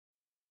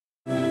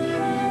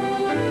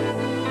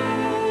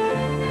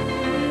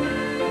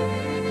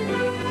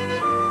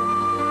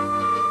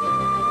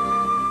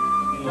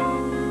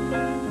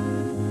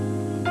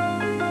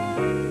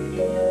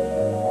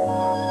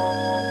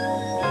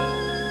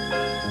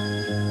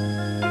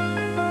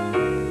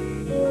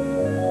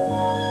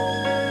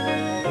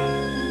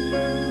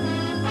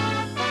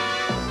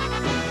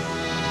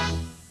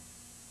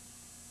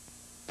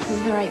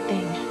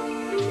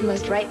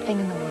right thing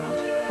in the world.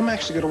 I'm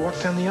actually going to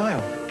walk down the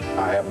aisle.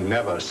 I have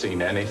never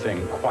seen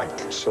anything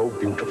quite so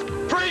beautiful.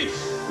 Freeze!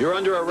 You're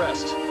under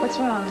arrest. What's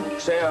wrong?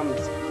 Sam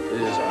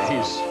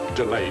he's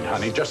delayed,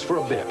 honey, just for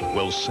a bit.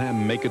 Will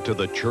Sam make it to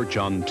the church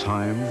on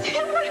time?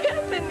 What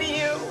happened to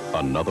you?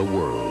 Another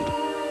world.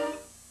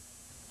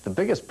 The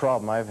biggest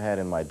problem I've had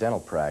in my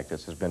dental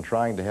practice has been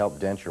trying to help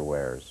denture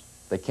wearers.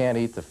 They can't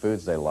eat the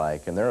foods they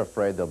like, and they're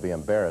afraid they'll be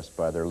embarrassed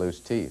by their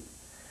loose teeth.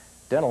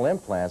 Dental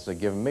implants have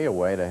given me a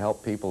way to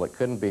help people that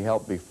couldn't be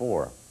helped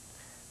before.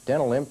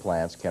 Dental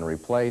implants can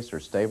replace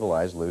or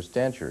stabilize loose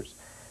dentures.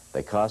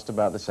 They cost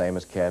about the same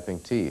as capping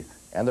teeth,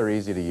 and they're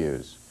easy to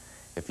use.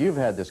 If you've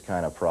had this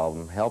kind of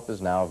problem, help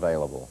is now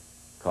available.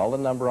 Call the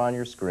number on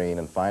your screen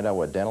and find out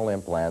what dental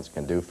implants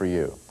can do for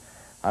you.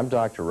 I'm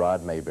Dr.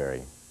 Rod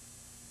Mayberry.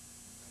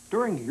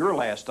 During your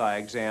last eye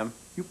exam,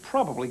 you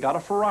probably got a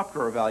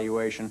phoropter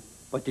evaluation.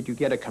 But did you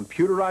get a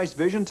computerized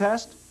vision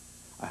test?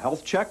 A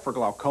health check for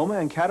glaucoma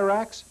and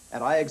cataracts?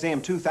 At Eye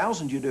Exam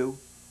 2000 you do.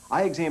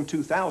 Eye Exam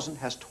 2000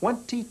 has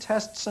 20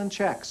 tests and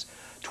checks,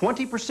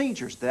 20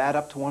 procedures that add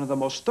up to one of the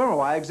most thorough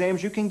eye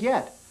exams you can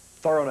get.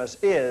 Thoroughness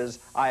is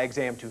Eye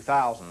Exam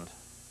 2000.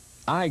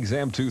 Eye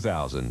Exam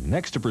 2000,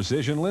 next to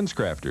Precision Lens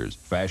Crafters,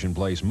 Fashion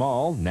Place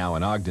Mall, now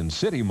in Ogden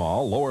City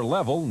Mall, lower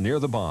level, near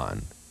the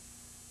Bond.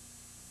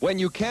 When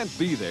you can't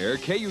be there,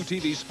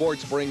 KUTV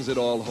Sports brings it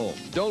all home.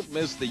 Don't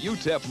miss the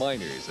UTEP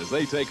Miners as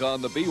they take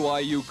on the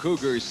BYU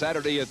Cougars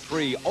Saturday at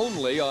 3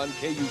 only on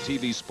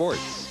KUTV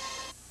Sports.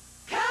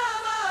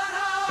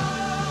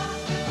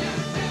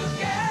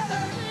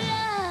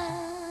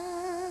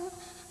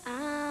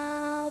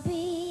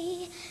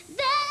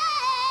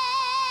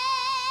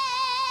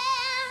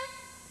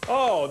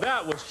 Oh,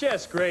 that was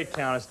just great,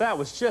 Countess. That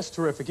was just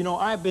terrific. You know,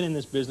 I've been in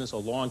this business a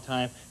long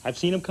time. I've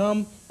seen them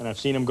come, and I've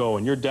seen them go,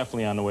 and you're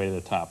definitely on the way to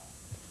the top.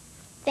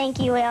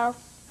 Thank you, Will.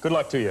 Good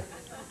luck to you.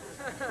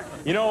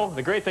 You know,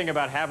 the great thing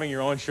about having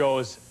your own show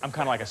is I'm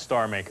kind of like a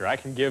star maker. I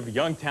can give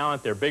young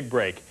talent their big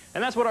break.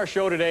 And that's what our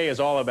show today is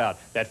all about,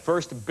 that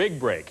first big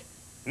break.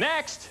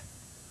 Next!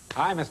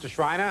 Hi, Mr.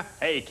 Schreiner.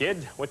 Hey,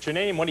 kid. What's your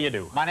name? What do you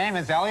do? My name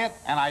is Elliot,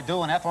 and I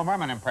do an Ethel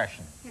Merman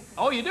impression.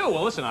 Oh, you do?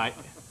 Well, listen,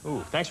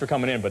 Ooh, thanks for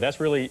coming in, but that's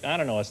really, I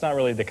don't know, it's not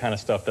really the kind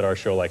of stuff that our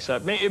show likes.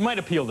 It might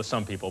appeal to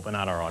some people, but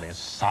not our audience.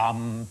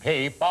 Some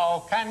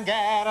people can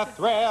get a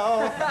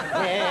thrill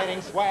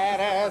knitting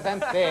sweaters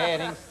and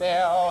sitting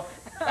still.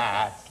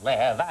 That's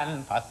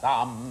living for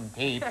some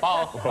people.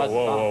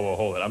 Whoa,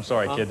 hold it. I'm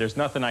sorry, kid. There's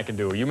nothing I can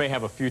do. You may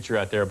have a future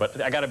out there,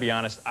 but I got to be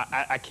honest,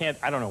 I can't,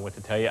 I don't know what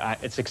to tell you.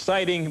 It's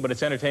exciting, but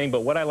it's entertaining,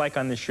 but what I like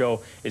on this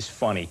show is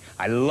funny.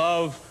 I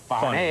love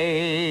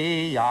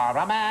funny. You're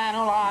a man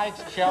who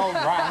likes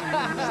children.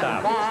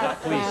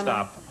 Stop, please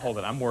stop. Hold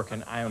it, I'm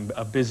working. I am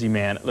a busy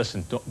man.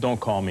 Listen, don't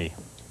call me.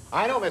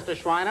 I know, Mr.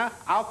 Schreiner.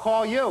 I'll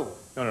call you.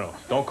 No.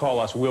 Don't call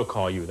us. We'll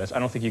call you. I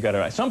don't think you got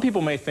it. Some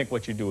people may think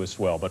what you do is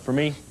swell, but for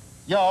me,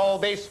 you'll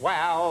be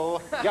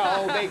swell.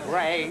 You'll be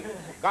great.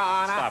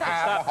 Gonna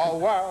have the whole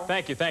world.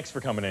 Thank you. Thanks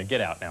for coming in.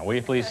 Get out now. Will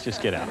you please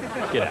just get out?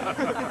 Get out.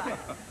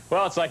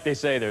 Well, it's like they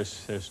say,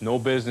 there's no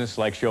business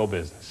like show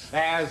business.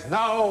 There's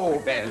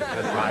no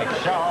business like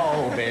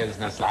show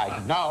business,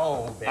 like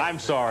no business. I'm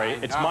sorry.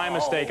 It's my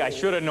mistake. I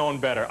should have known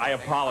better. I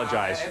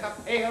apologize.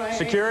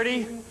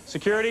 Security?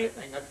 Security?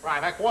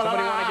 Somebody want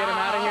to get him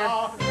out of here?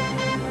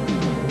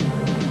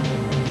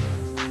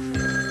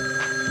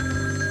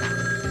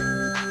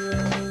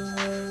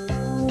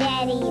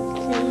 Daddy,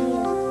 please.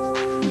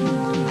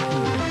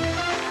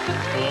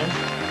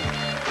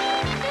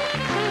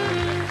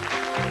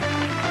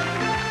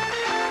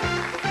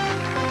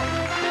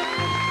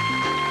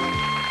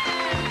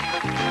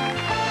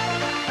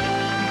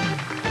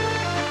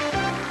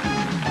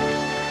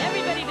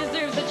 Everybody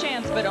deserves a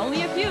chance, but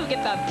only a few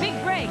get the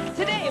big break.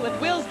 Today with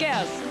Will's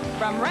guests.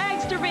 From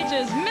rags to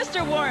riches,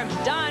 Mr. Warmth,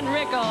 Don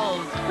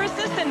Rickles.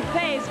 Persistent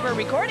pays for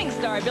recording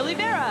star Billy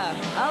Vera.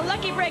 A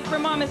lucky break for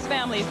Mama's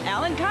Families,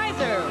 Alan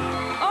Kaiser.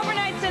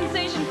 Overnight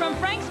sensation from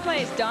Frank's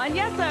Place, Don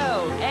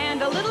Yesso.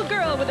 And a little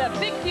girl with a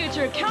big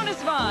future,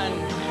 Countess Vaughn.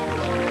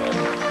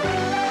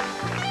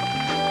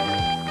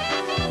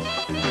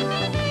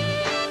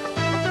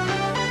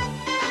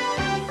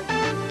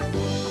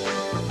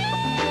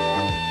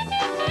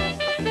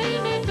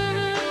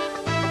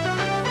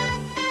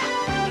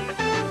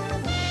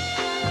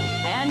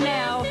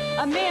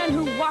 A man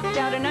who walked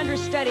out an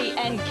understudy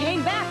and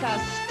came back a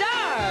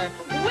star,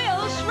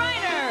 Will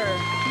Schreiner.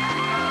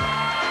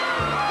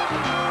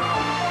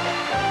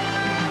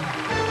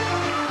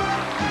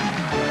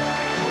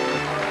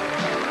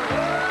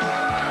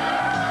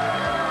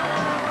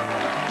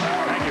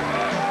 Thank you.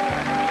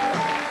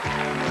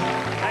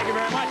 Thank you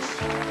very much.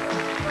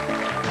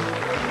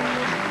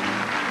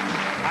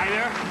 Hi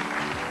there.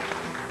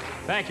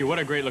 Thank you. What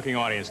a great-looking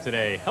audience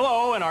today.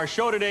 Hello, and our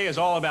show today is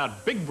all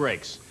about big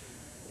breaks.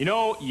 You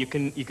know, you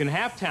can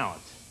have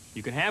talent,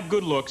 you can have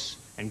good looks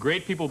and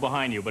great people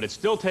behind you, but it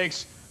still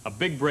takes a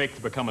big break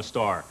to become a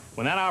star.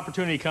 When that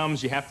opportunity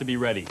comes, you have to be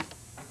ready.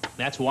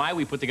 That's why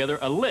we put together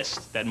a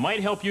list that might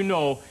help you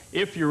know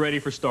if you're ready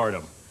for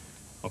stardom.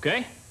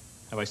 Okay?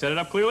 Have I set it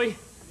up clearly?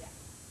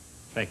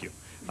 Thank you.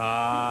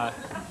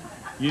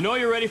 You know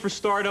you're ready for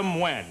stardom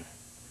when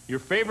your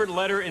favorite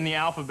letter in the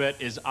alphabet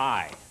is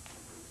I.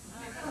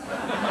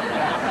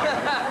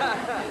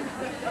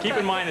 Keep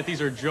in mind that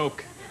these are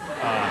joke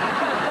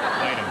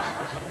items.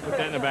 Put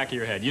that in the back of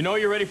your head. You know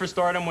you're ready for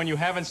stardom when you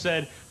haven't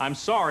said, I'm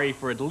sorry,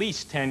 for at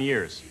least 10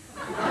 years.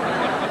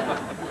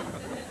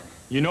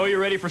 You know you're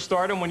ready for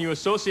stardom when you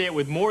associate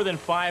with more than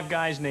 5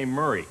 guys named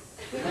Murray.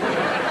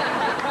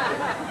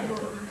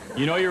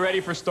 You know you're ready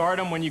for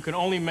stardom when you can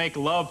only make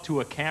love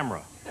to a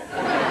camera.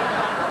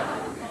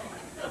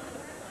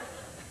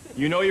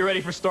 You know you're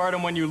ready for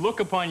stardom when you look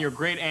upon your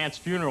great aunt's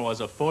funeral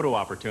as a photo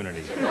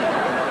opportunity.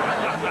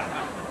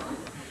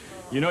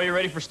 You know you're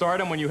ready for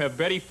stardom when you have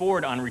Betty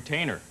Ford on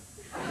retainer.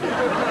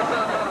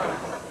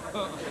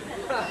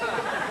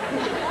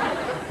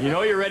 You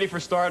know you're ready for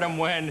stardom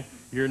when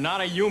you're not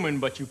a human,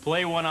 but you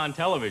play one on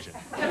television.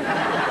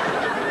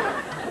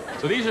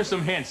 So these are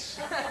some hints.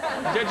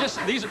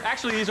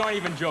 Actually, these aren't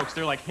even jokes.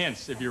 They're like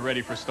hints if you're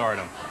ready for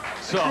stardom.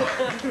 So,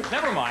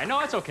 never mind.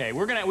 No, it's okay.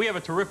 We have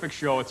a terrific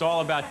show. It's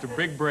all about the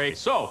big break.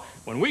 So,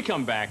 when we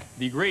come back,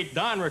 the great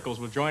Don Rickles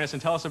will join us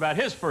and tell us about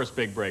his first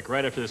big break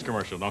right after this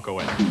commercial. Don't go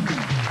away.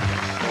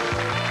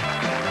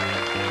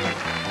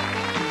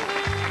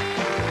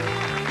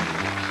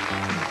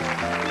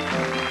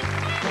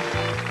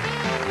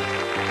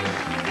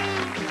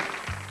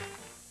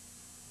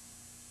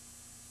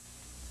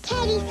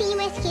 Teddy, see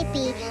my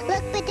Skippy.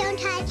 Look but don't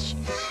touch.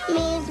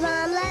 Means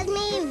Mom loves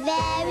me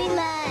very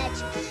much.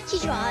 She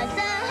draws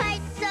a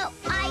heart so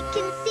I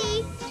can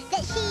see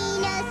that she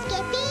knows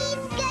Skippy's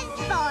good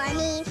for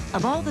me.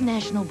 Of all the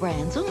national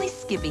brands, only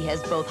Skippy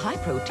has both high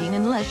protein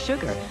and less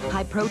sugar.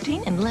 High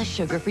protein and less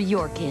sugar for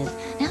your kids.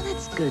 Now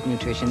that's good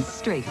nutrition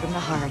straight from the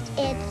heart.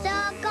 It's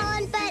all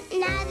gone, but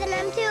now that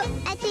I'm 2,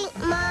 I think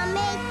Mom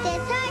made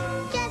this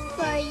heart just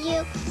for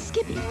you.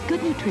 Skippy,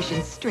 good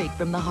nutrition straight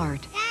from the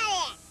heart.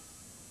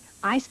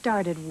 I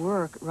started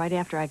work right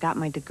after I got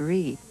my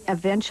degree.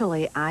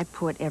 Eventually, I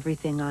put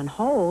everything on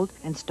hold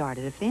and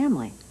started a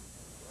family.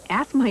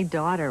 Ask my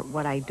daughter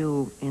what I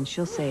do, and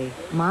she'll say,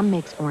 Mom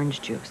makes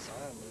orange juice.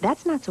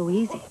 That's not so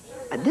easy.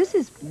 This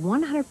is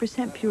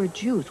 100% pure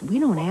juice. We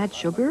don't add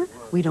sugar.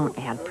 We don't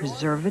add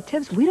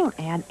preservatives. We don't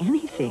add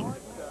anything.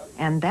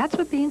 And that's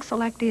what being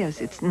select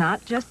is. It's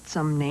not just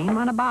some name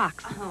on a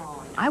box.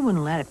 I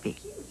wouldn't let it be.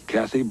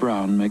 Kathy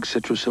Brown makes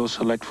Citrushill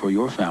Select for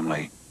your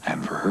family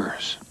and for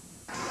hers.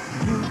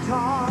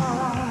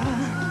 Utah,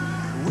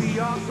 we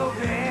are so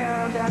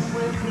glad that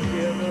we're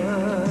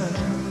together.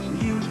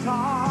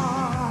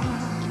 Utah,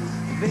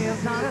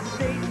 there's not a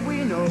state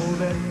we know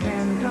that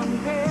can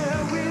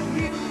compare with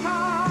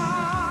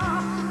Utah.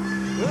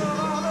 Of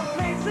all the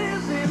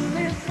places in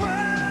this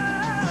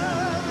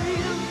world,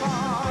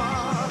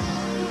 Utah,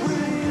 we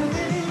live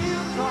in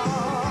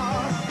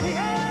Utah.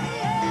 Yeah,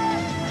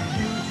 yeah.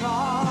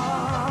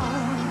 Utah,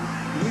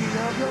 we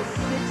love your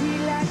city,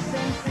 lights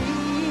and seas.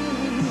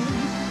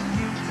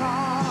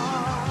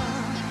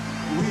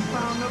 We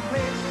found a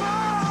place for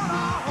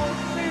our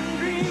hopes and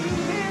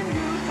dreams in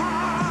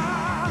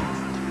Utah.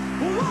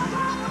 What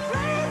are the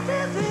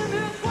places in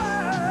this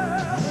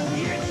world?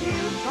 It's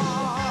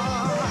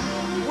Utah.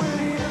 We're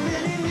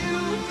living in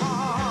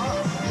Utah.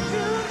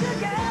 Two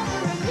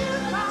together in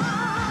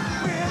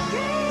Utah. We're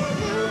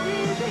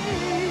KUTV.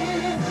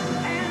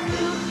 And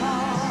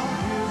Utah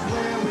is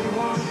where we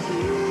want to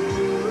be.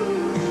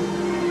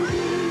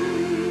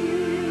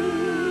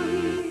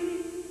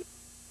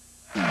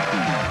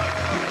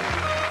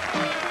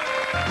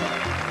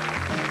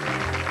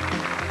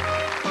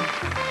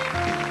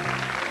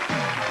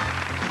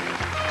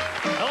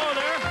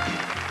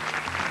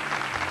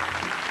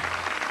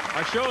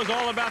 Our show is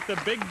all about the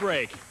big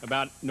break,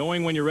 about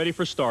knowing when you're ready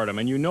for stardom.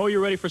 And you know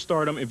you're ready for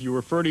stardom if you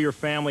refer to your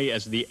family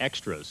as the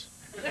extras.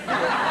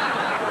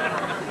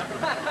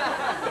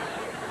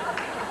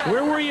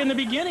 Where were you in the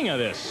beginning of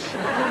this?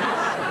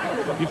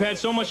 You've had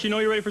so much, you know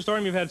you're ready for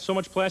stardom, you've had so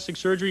much plastic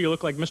surgery, you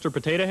look like Mr.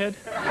 Potato Head?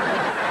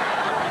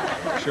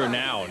 Sure,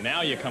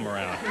 now you come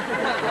around.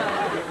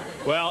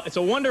 Well, it's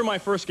a wonder my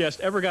first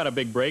guest ever got a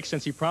big break,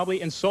 since he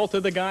probably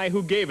insulted the guy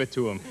who gave it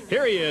to him.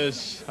 Here he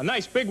is. A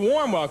nice big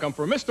warm welcome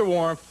for Mr.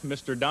 Warmth,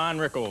 Mr. Don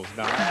Rickles.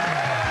 Don.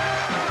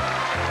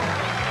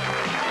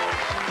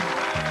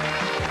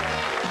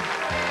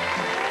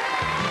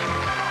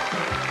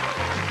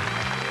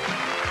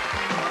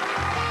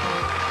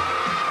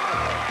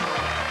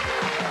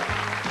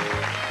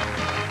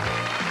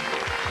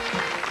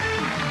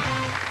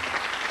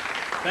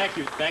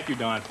 Thank you,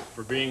 Don,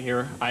 for being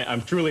here.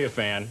 I'm truly a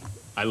fan.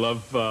 I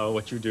love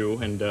what you do,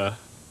 and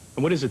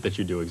what is it that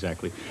you do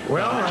exactly?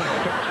 Well,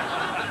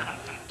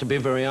 to be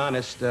very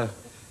honest,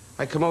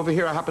 I come over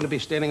here, I happen to be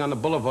standing on the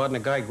boulevard, and a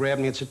guy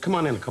grabbed me and said, come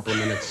on in a couple of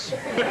minutes.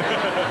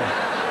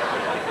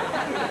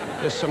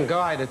 There's some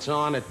guy that's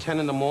on at 10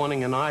 in the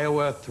morning in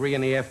Iowa, 3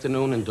 in the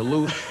afternoon in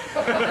Duluth,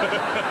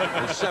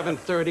 and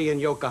 7:30 in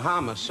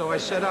Yokohama. So I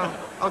said,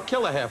 I'll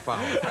kill a half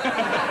hour.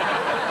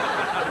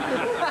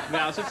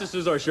 Now, since this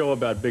is our show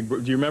about big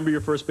break, do you remember your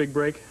first big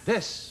break?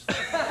 This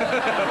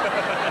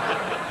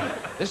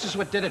This is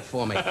what did it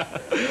for me.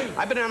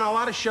 I've been on a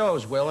lot of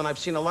shows, Will, and I've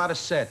seen a lot of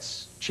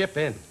sets. Chip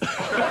in.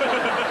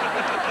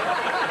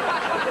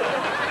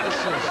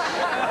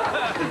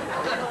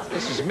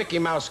 This is Mickey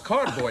Mouse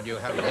cardboard you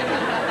have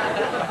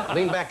here.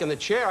 Lean back in the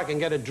chair, I can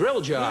get a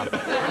drill job.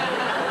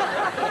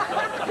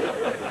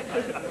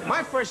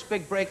 My first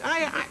big break,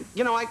 I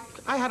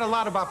had a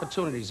lot of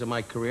opportunities in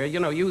my career.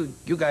 You know, you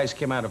guys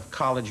came out of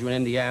college, you were in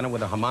Indiana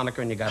with a harmonica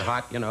and you got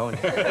hot, you know. And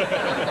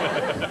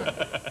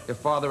your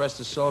father, rest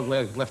his soul,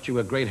 left you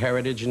a great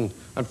heritage, and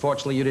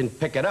unfortunately you didn't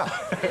pick it up.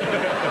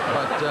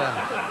 But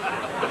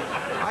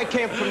I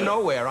came from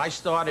nowhere. I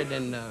started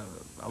in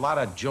a lot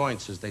of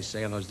joints, as they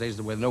say in those days.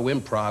 There were no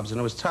improvs, and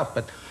it was tough.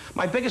 But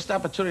my biggest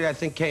opportunity, I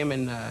think, came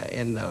in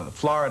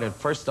Florida. It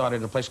first started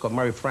in a place called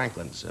Murray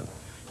Franklin's. A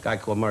guy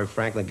called Murray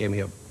Franklin gave me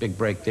a big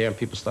break there, and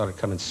people started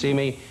coming to see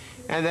me.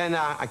 And then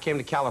I came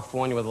to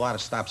California with a lot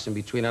of stops in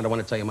between. I don't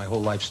want to tell you my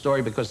whole life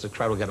story because the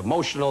crowd will get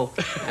emotional.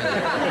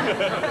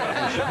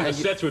 And the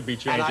sets would be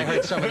changing. And I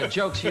heard some of the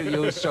jokes you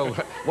used, so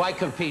why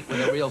compete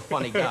with a real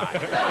funny guy?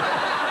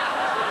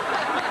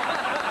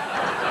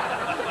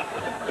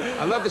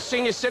 I love the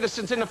senior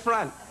citizens in the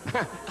front.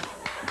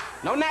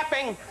 No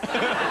napping.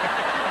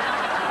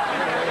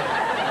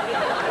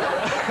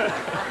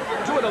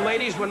 Two of the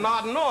ladies were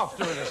nodding off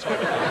during this whole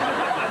thing.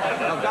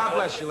 Well, God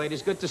bless you,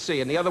 ladies. Good to see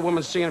you. And the other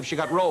woman's seeing if she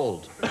got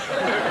rolled.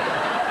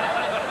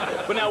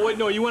 But now, wait,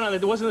 no, you went on,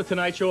 wasn't the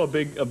Tonight Show a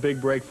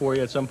big break for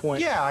you at some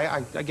point?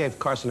 Yeah, I gave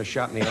Carson a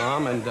shot in the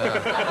arm, and...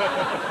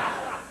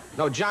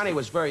 No, Johnny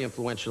was very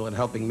influential in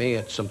helping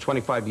me. Some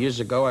 25 years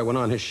ago, I went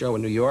on his show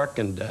in New York,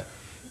 and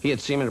he had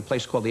seen me in a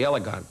place called the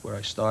Elegant, where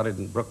I started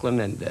in Brooklyn,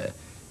 and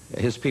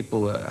his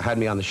people had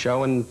me on the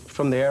show, and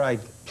from there, I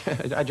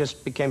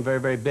just became very,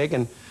 very big,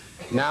 and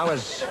now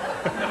as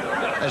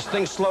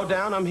things slow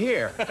down, I'm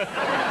here.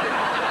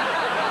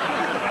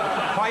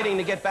 Fighting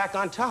to get back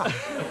on top.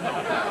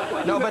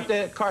 No, but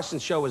the Carson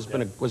show was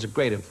a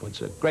great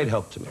influence, a great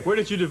help to me. Where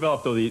did you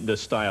develop, though, the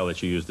style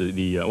that you used,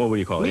 what would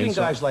you call it? Meeting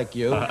guys like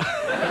you. Guys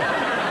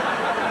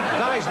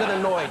that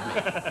annoyed me,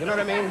 you know what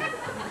I mean?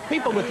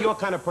 People with your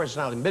kind of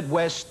personality,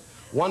 Midwest,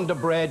 Wonder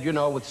Bread, you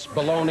know, with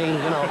bologna,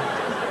 you know,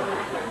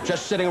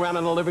 just sitting around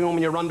in the living room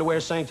in your underwear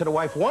saying to the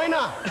wife, why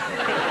not?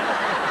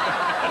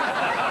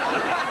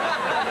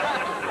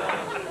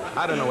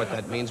 I don't know what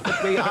that means, but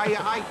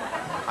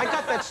I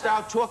got that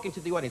style talking to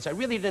the audience. I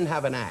really didn't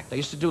have an act. I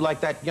used to do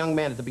like that young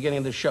man at the beginning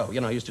of the show.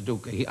 You know, I used to do,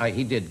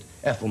 he did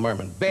Ethel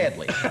Merman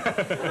badly.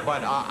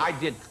 But I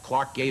did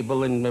Clark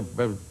Gable and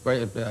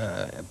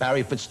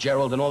Barry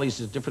Fitzgerald and all these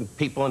different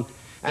people,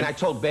 and I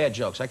told bad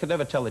jokes. I could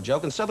never tell a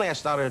joke, and suddenly I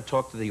started to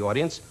talk to the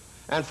audience,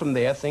 and from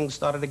there, things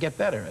started to get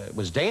better. It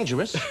was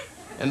dangerous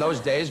in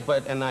those days,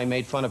 and I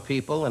made fun of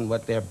people and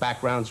what their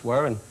backgrounds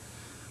were, and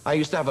I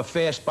used to have a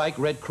fast bike,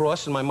 Red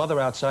Cross, and my mother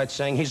outside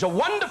saying, he's a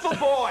wonderful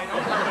boy!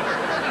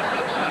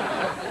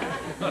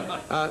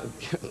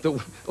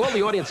 All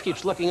the audience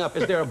keeps looking up.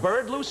 Is there a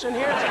bird loose in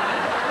here?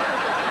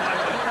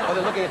 Oh,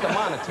 they're looking at the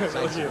monitors.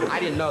 I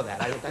didn't know that.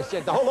 I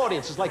said, the whole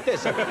audience is like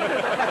this. I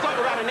thought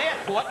we're at an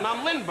airport, and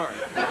I'm Lindbergh.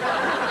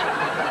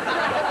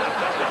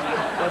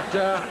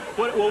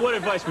 But, what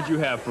advice would you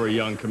have for a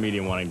young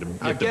comedian wanting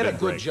to get a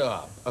good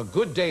job, a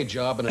good day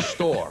job in a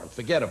store, and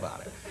forget about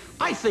it.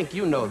 I think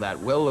you know that,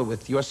 Will,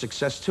 with your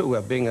success, too,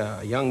 being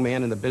a young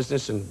man in the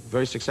business and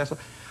very successful.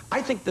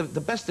 I think the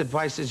best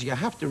advice is you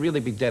have to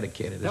really be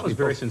dedicated. That was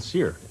very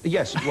sincere.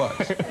 Yes, it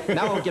was.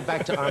 Now we'll get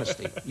back to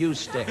honesty. You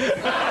stink. I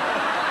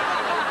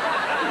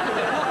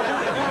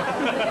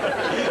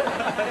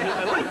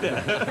like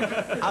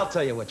that. I'll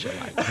tell you what you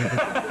like.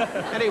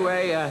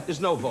 Anyway, there's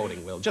no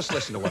voting, Will. Just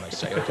listen to what I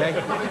say, okay?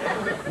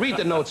 Read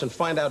the notes and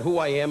find out who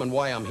I am and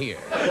why I'm here.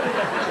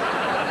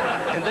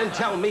 And then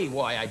tell me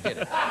why I did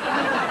it.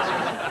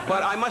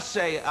 But I must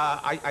say,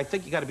 I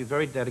think you got to be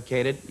very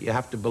dedicated. You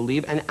have to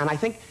believe. And I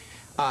think,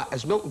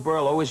 as Milton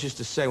Berle always used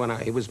to say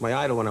he was my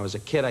idol when I was a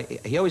kid,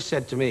 he always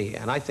said to me,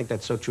 and I think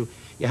that's so true,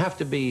 you have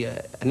to be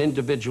an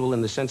individual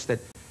in the sense that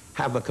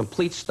have a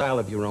complete style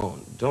of your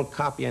own. Don't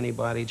copy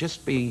anybody.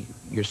 Just be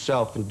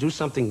yourself and do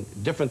something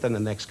different than the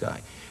next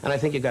guy. And I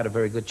think you got a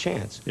very good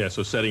chance. Yeah,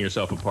 so setting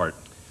yourself apart.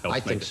 I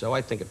think so.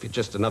 I think if you're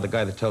just another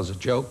guy that tells a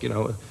joke, you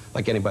know,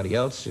 like anybody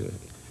else,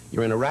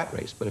 you're in a rat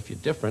race. But if you're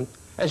different,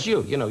 as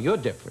you know, you're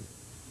different.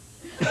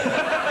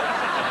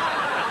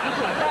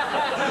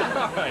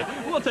 All right,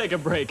 we'll take a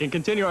break and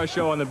continue our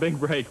show on The Big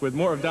Break with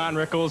more of Don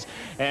Rickles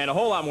and a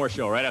whole lot more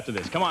show right after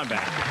this. Come on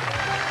back.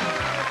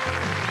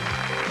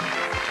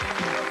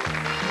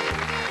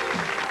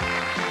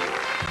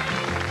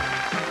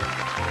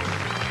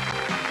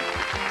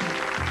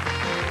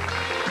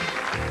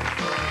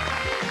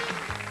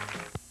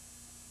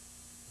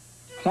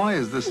 Why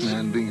is this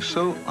man being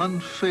so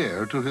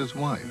unfair to his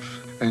wife?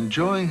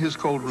 Enjoying his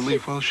cold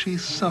relief while she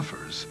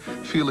suffers,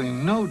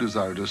 feeling no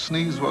desire to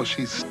sneeze while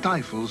she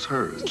stifles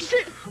hers,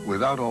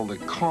 without all the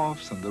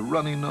coughs and the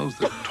runny nose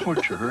that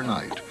torture her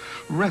night,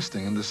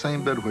 resting in the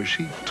same bed where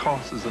she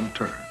tosses and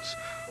turns.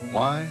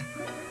 Why?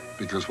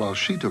 Because while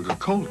she took a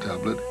cold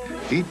tablet,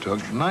 he took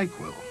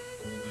NyQuil.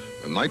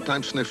 A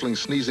nighttime sniffling,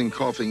 sneezing,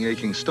 coughing,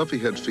 aching, stuffy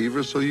head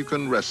fever so you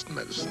can rest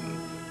medicine.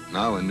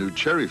 Now a new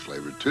cherry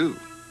flavor, too.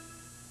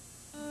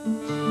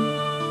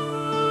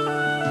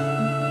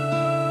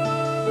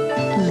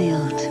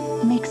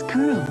 Lilt makes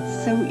curls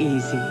so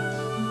easy.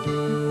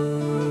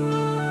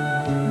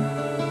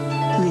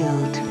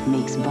 Lilt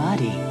makes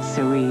body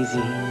so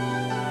easy.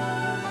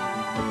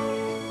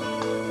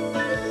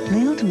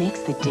 Lilt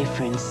makes the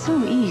difference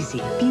so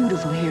easy.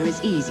 Beautiful hair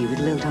is easy with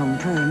Lilt Home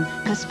Perm,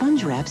 because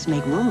sponge wraps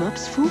make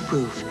roll-ups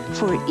foolproof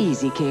for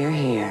easy care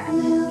hair.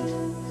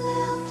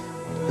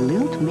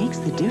 Lilt makes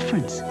the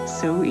difference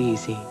so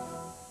easy.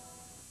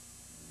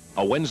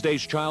 A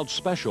Wednesday's Child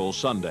special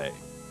Sunday.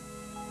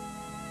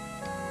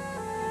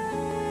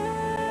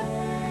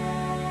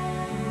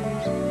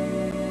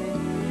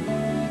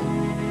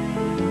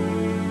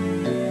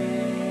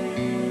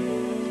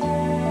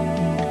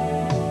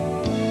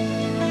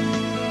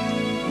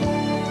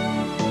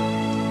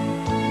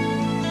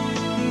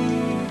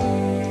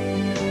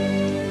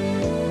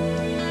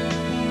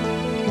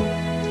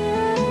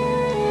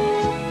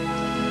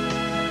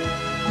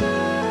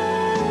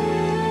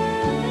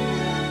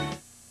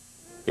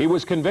 He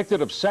was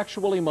convicted of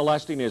sexually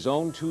molesting his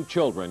own 2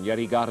 children, yet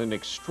he got an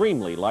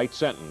extremely light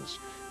sentence.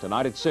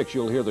 Tonight at 6,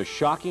 you'll hear the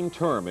shocking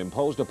term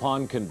imposed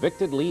upon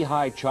convicted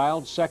Lehigh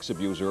child sex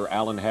abuser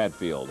Alan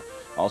Hadfield.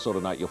 Also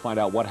tonight, you'll find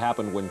out what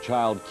happened when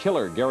child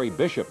killer Gary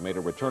Bishop made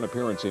a return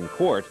appearance in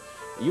court.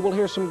 You will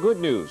hear some good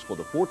news for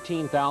the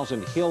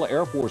 14,000 Hill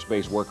Air Force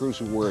Base workers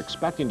who were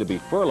expecting to be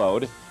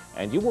furloughed.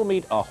 And you will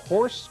meet a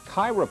horse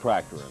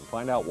chiropractor and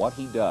find out what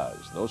he does.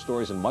 Those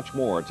stories and much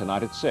more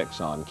tonight at 6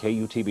 on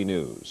KUTV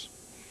News.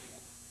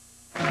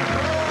 We're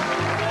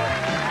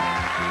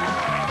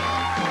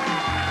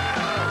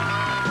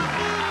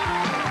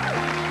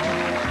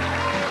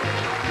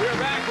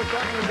back. We're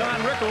talking with Don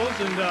Rickles,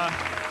 and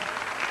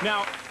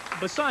now,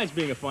 besides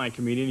being a fine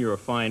comedian, you're a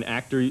fine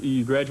actor.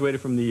 You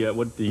graduated from the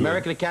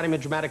American Academy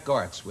of Dramatic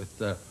Arts with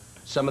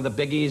some of the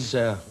biggies: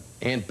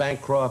 Anne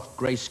Bancroft,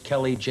 Grace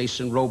Kelly,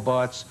 Jason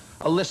Robards,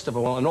 a list of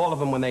them. And all of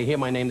them, when they hear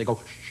my name, they go.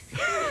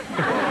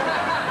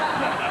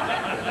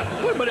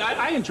 But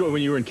I enjoy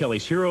when you were in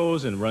Kelly's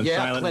Heroes and Run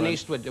Silent. Yeah, Clint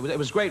Eastwood. It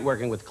was great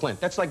working with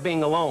Clint. That's like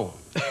being alone.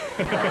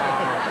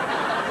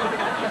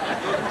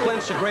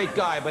 Clint's a great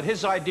guy, but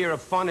his idea of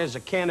fun is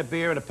a can of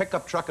beer and a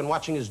pickup truck and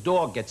watching his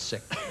dog get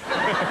sick.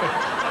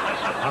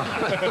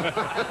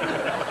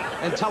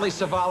 And Tully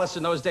Savalas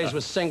in those days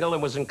was single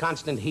and was in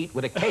constant heat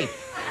with a cape.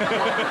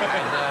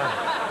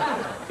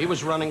 And, he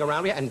was running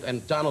around,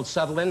 and Donald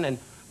Sutherland, and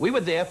we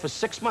were there for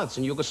 6 months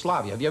in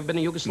Yugoslavia. Have you ever been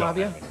to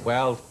Yugoslavia? No.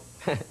 Well,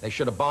 they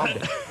should have bombed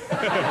it.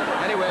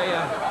 Anyway,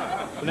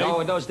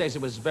 no, in those days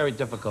it was very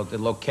difficult. The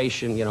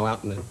location, you know,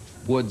 out in the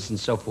woods and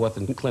so forth,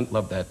 and Clint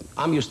loved that.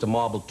 I'm used to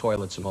marble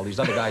toilets and all these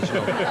other guys, you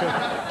know.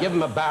 Give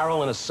them a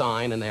barrel and a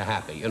sign and they're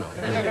happy, you know.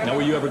 Now,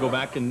 will you ever go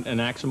back and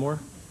act some more?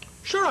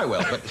 Sure I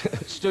will, but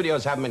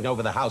studios haven't been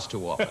over the house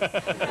too often.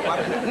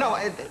 But, no,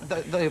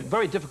 the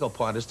very difficult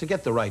part is to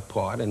get the right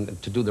part and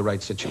to do the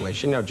right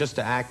situation. You know, just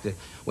to act,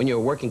 when you're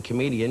a working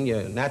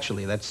comedian,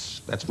 naturally,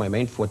 that's my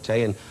main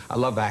forte, and I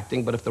love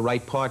acting, but if the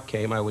right part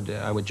came, I would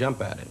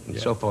jump at it. And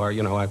so far,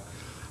 you know,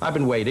 I've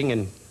been waiting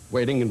and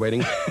waiting and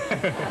waiting.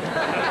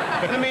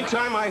 In the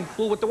meantime, I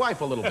fool with the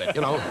wife a little bit, you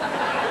know.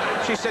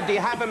 She said, "Do you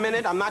have a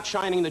minute? I'm not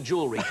shining the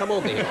jewelry. Come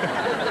over here."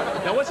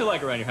 Now, what's it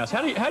like around your house?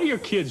 How do your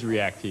kids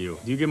react to you?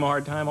 Do you give them a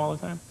hard time all the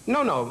time?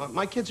 No.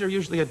 My kids are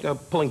usually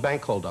pulling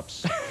bank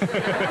holdups.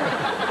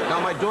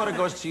 Now, my daughter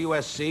goes to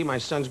USC. My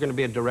son's going to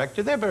be a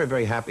director. They're very,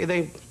 very happy.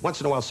 They,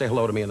 once in a while, say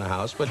hello to me in the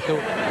house, but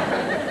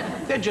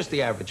they're just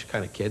the average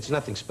kind of kids,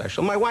 nothing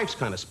special. My wife's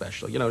kind of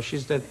special. You know,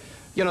 she's the,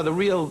 you know, the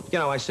real, you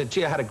know, I said,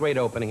 "Gee, I had a great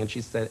opening," and she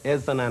said,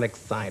 "Isn't that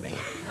exciting?"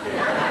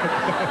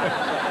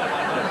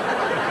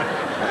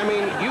 I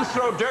mean, you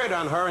throw dirt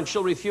on her and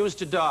she'll refuse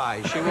to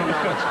die. She won't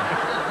know what's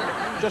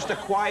up. Just a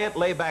quiet,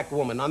 laid-back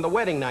woman. On the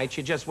wedding night,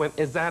 she just went,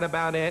 "Is that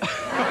about it?"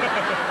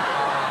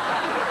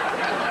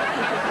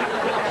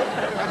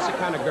 That's the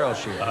kind of girl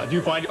she is.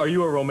 Are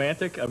you a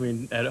romantic? I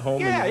mean, at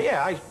home?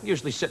 Yeah. I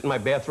usually sit in my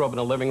bathrobe in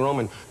the living room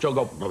and she'll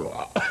go, blah,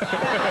 blah.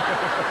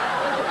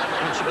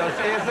 And she goes,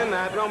 "Isn't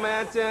that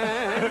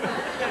romantic?"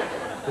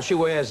 And she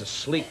wears a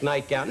sleek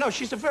nightgown. No,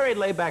 she's a very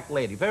laid-back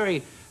lady,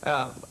 very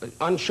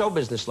un-show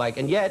business-like,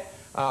 and yet,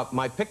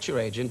 my picture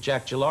agent,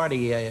 Jack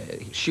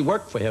Gilardi, she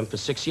worked for him for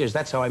 6 years.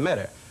 That's how I met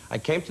her. I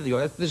came to the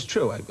office. This is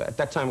true. At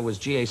that time, it was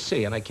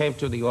GAC. And I came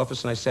to the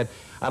office, and I said,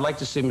 "I'd like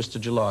to see Mr.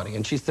 Gilardi."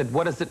 And she said,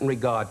 "What is it in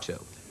regard to?"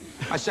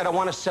 I said, "I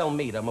want to sell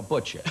meat. I'm a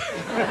butcher."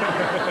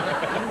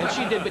 And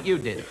she did what you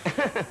did.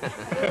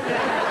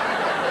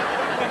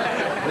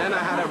 And then I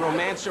had to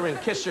romance her and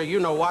kiss her, you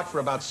know what, for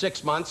about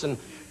 6 months. And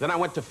then I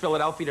went to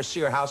Philadelphia to see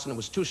her house, and it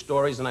was 2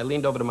 stories. And I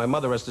leaned over to my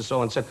mother, as to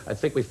so, and said, "I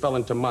think we fell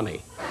into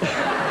money."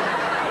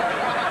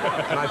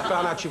 And I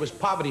found out she was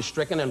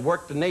poverty-stricken and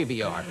worked the Navy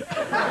Yard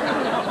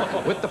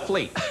with the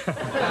fleet.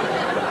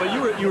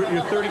 But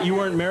you're 30. You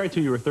weren't married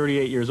till you were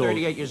 38 years old.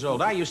 38 years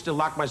old. I used to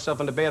lock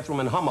myself in the bathroom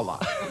and hum a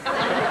lot.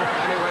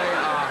 Anyway,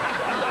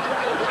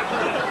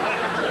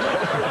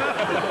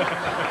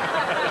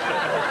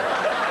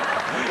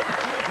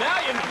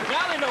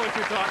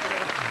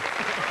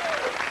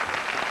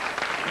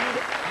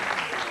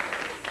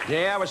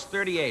 Yeah, I was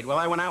 38. Well,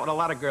 I went out with a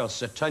lot of girls.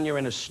 Satunya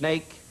and her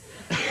snake,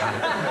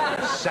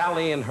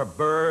 Sally and her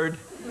bird,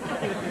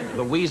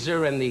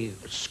 Louisa and the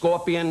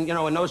scorpion. You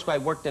know, and those guys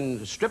worked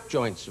in strip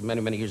joints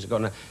many, many years ago.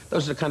 And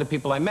those are the kind of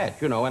people I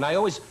met, you know. And I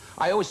always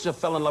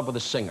fell in love with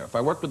a singer. If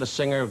I worked with a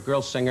singer, a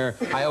girl singer,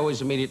 I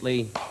always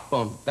immediately,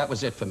 boom, that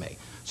was it for me.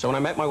 So when I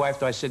met my wife,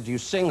 though, I said, do you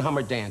sing, hum,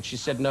 or dance? She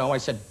said, no. I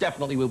said,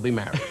 definitely we'll be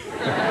married.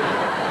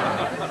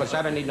 Because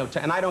I don't need no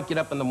time. And I don't get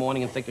up in the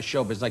morning and think of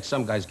show business like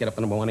some guys get up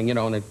in the morning, you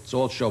know, and it's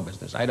all show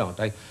business. I don't.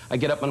 I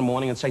get up in the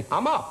morning and say,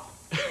 I'm up.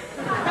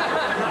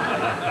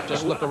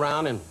 Just look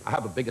around, and I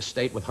have a big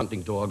estate with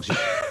hunting dogs.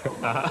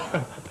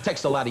 It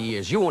takes a lot of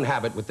years. You won't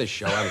have it with this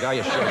show, I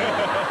assure you.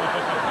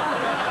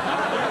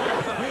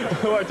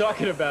 We're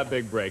talking about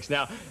big breaks.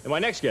 Now, my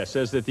next guest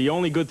says that the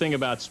only good thing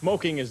about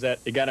smoking is that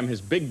it got him his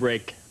big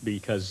break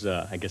because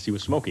I guess he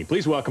was smoking.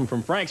 Please welcome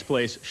from Frank's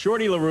Place,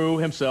 Shorty LaRue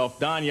himself,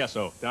 Don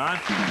Yesso. Don?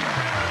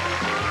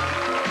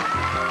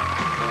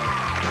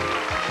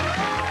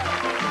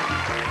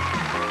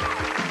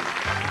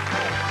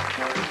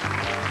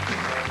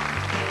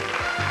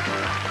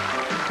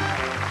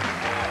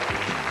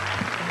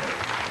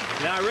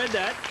 Now, I read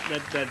that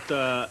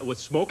what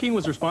smoking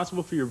was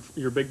responsible for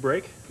your big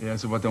break? Yeah,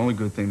 it's about the only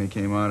good thing that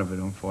came out of it,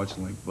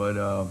 unfortunately. But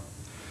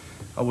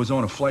I was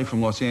on a flight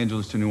from Los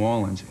Angeles to New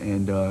Orleans,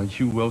 and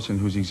Hugh Wilson,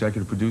 who's the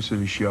executive producer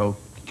of the show,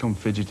 come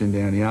fidgeting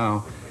down the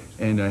aisle,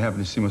 and I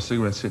happened to see my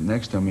cigarette sitting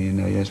next to me, and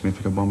he asked me if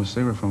I could bum a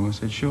cigarette from him. I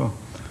said, sure.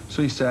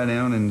 So he sat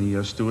down, and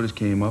the stewardess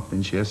came up,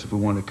 and she asked if we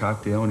wanted a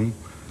cocktail, and he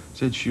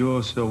said,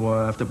 sure. So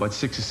after about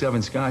 6 or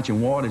 7 scotch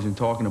and waters and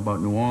talking about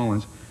New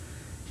Orleans,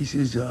 he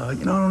says, you know, I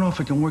don't know if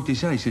I can work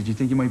this out. He said, you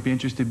think you might be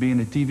interested in being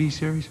in a TV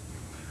series?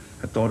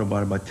 I thought about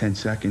it about 10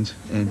 seconds,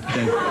 and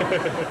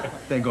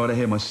thank God I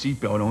had my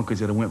seatbelt on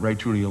because it went right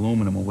through the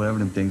aluminum or whatever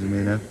them things are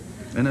made of.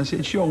 And I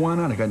said, sure, why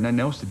not? I got nothing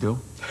else to do.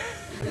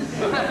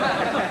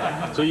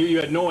 So you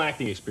had no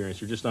acting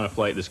experience. You're just on a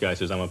flight. This guy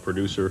says, I'm a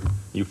producer.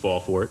 You fall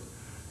for it.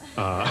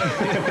 Well,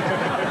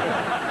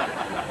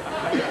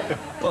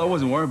 I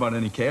wasn't worried about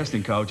any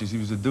casting couches. He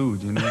was a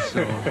dude, you know,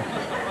 so...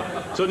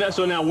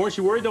 So now, weren't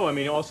you worried, though? I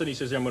mean, all of a sudden he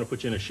says, I'm going to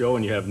put you in a show,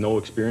 and you have no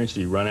experience.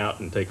 Do you run out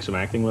and take some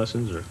acting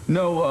lessons, or?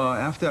 No,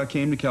 after I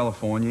came to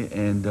California,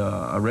 and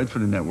I read for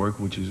the network,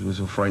 which was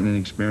a frightening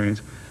experience.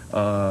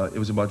 It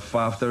was about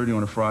 5:30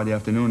 on a Friday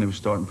afternoon. They were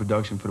starting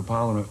production for the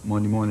pilot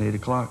Monday morning at 8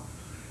 o'clock.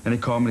 And they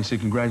called me and they said,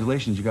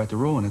 congratulations, you got the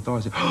role. And I thought,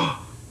 I said,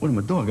 oh, what am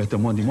I doing? I got the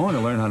Monday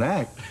morning to learn how to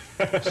act.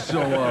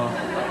 So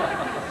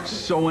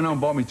I went out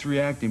and bought me 3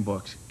 acting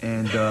books.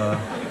 And...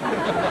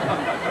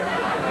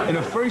 in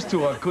the first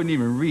 2, I couldn't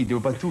even read. There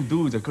were about 2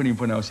 dudes I couldn't even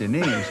pronounce their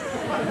names.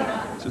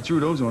 So I threw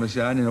those on the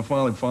side, and I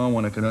finally found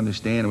one I could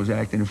understand. It was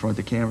acting in front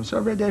of the camera. So I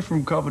read that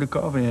from cover to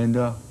cover, and...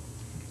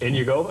 In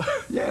you go?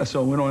 Yeah,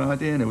 so I went on out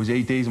there, and it was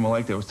 8 days of my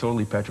life that I was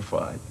totally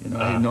petrified. You know,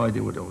 I had no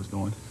idea what I was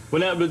doing. Well,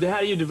 now, but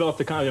how do you develop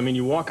the confidence? I mean,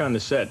 you walk on the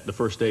set the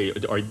first day.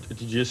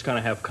 Did you just kind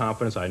of have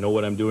confidence? I know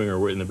what I'm doing,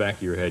 or in the back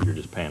of your head, you're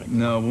just panicking?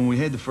 No, when we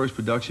had the first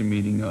production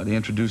meeting, they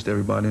introduced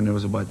everybody, and there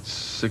was about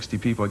 60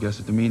 people, I guess,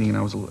 at the meeting, and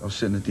I was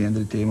sitting at the end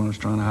of the table, and I was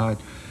trying to hide.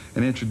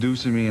 And they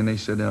introduced me, and they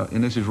said,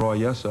 and this is Roy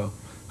Yesso.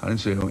 I didn't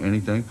say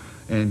anything.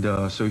 And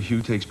so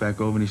Hugh takes back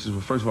over, and he says,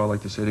 well, first of all, I'd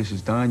like to say this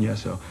is Don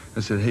Yesso.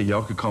 I said, hey,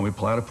 y'all could call me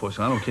Platypus.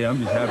 I don't care. I'm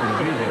just happy to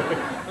be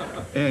here.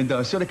 And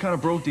so they kind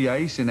of broke the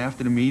ice, and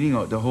after the meeting,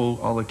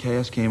 all the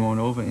cast came on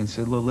over and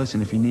said, look,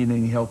 listen, if you need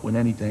any help with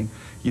anything,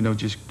 you know,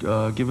 just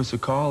give us a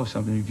call or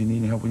something if you need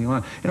any help with your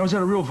line. And I was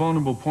at a real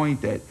vulnerable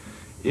point that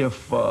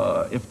if they'd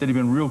have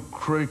been real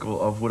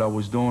critical of what I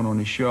was doing on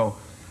the show,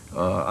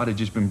 I'd have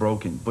just been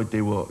broken. But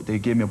they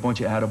gave me a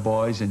bunch of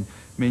attaboys and,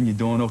 man, you're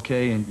doing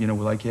okay, and, you know,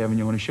 we like having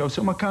you on the show.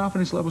 So my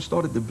confidence level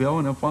started to build,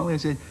 and then finally I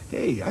said,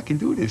 hey, I can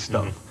do this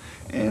stuff.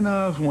 Mm-hmm.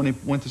 And when they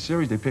went to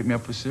series, they picked me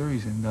up for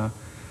series, and I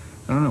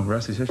don't know, the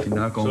rest is history,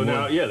 knock on wood. So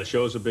now, yeah, the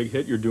show's a big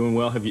hit. You're doing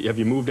well. Have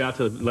you moved out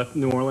left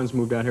New Orleans,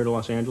 moved out here to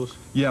Los Angeles?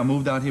 Yeah, I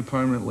moved out here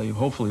permanently.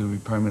 Hopefully it'll be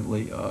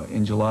permanently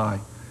in July.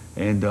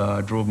 And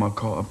I drove my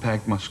car,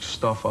 packed my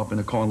stuff up in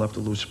the car and left a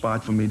little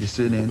spot for me to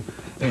sit in.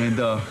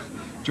 And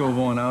drove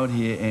on out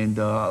here, and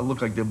I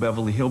looked like the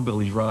Beverly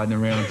Hillbillies riding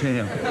around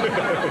town.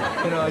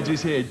 You know, I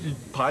just had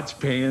pots,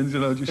 pans, you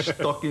know, just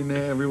stuck in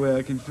there everywhere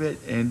I can fit.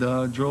 And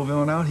drove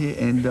on out here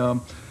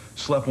and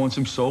slept on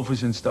some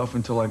sofas and stuff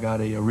until I got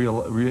a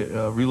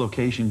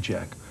relocation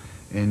check.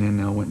 And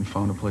then I went and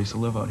found a place to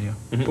live out here.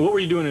 Mm-hmm. What were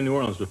you doing in New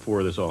Orleans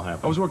before this all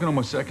happened? I was working on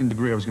my 2nd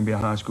degree. I was going to be a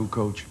high school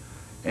coach.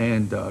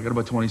 And I got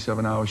about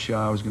 27 hours shy.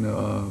 I was going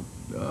to,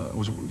 it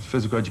was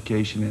physical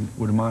education and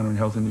with a minor in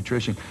health and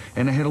nutrition.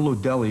 And I had a little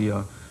deli,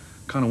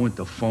 kind of went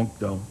to funk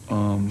though.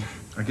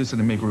 I guess I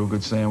didn't make real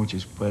good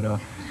sandwiches, but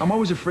I'm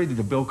always afraid that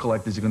the bill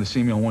collectors are going to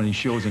see me on one of these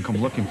shows and come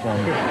looking for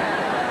me.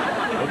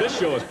 Well, this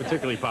show is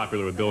particularly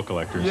popular with bill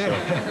collectors.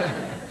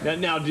 Yeah. So.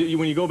 Now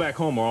when you go back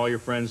home, are all your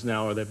friends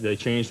now, or they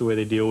changed the way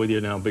they deal with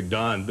you now? Big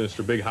Don,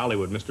 Mr. Big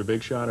Hollywood, Mr.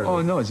 Big Shot? Or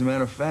Oh, no, as a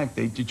matter of fact,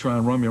 they try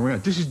and run me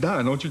around. This is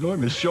Don, don't you know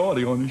him? It's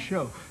Shorty on the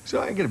show. So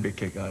I get a big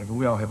kick out of it.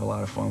 We all have a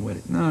lot of fun with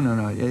it. No.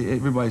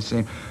 Everybody's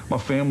saying, my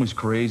family's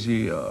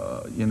crazy.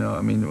 You know,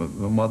 I mean,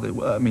 my mother,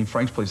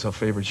 Frank's plays her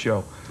favorite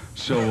show.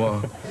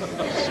 So,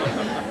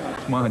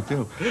 mine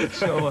too.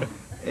 So,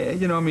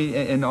 you know, I mean,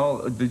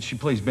 and she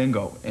plays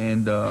bingo.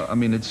 And, I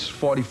mean, it's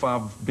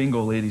 45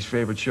 bingo ladies'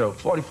 favorite show.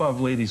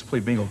 45 ladies play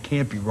bingo.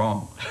 Can't be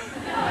wrong.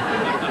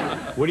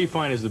 What do you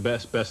find is the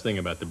best thing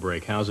about the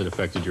break? How's it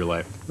affected your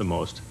life the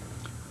most?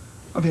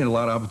 I've had a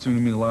lot of opportunity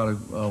to meet a lot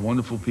of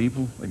wonderful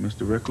people, like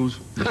Mr. Rickles,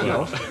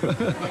 yourself.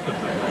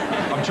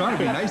 I'm trying to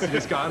be nice to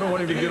this guy. I don't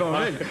want him to get on me.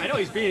 I know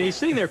he's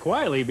sitting there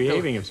quietly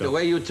behaving himself. The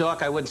way you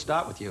talk, I wouldn't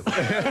start with you. All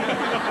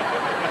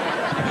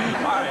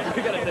right,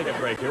 we got to take a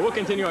break here. We'll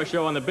continue our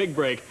show on the Big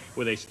Break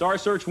with a Star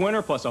Search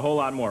winner plus a whole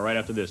lot more right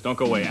after this. Don't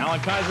go away. Alan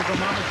Kaiser from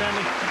Mama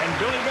Family and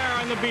Billy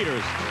Vera and the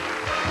Beaters.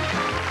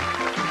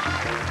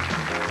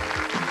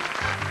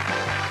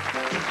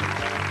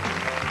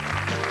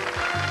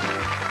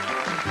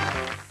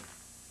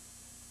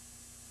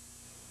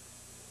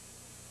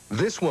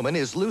 This woman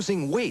is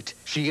losing weight.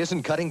 She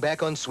isn't cutting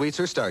back on sweets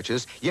or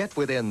starches, yet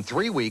within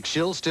 3 weeks,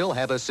 she'll still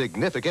have a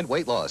significant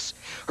weight loss.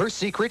 Her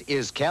secret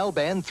is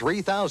Calban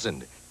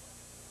 3000.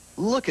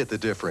 Look at the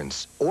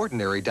difference.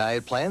 Ordinary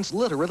diet plans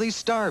literally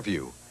starve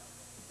you.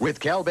 With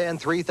Calban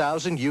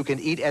 3000, you can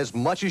eat as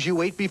much as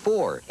you ate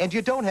before, and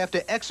you don't have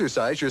to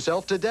exercise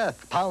yourself to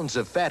death. Pounds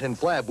of fat and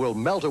flab will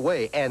melt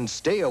away and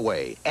stay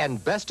away.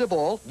 And best of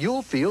all,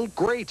 you'll feel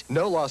great.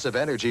 No loss of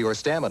energy or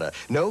stamina,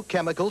 no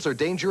chemicals or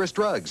dangerous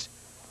drugs.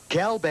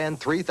 Calban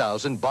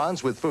 3000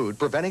 bonds with food,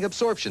 preventing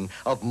absorption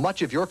of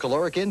much of your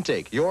caloric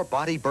intake. Your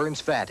body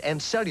burns fat and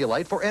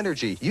cellulite for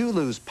energy. You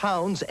lose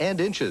pounds and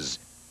inches.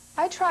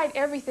 I tried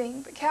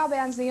everything, but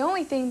Calban's the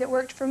only thing that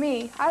worked for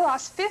me. I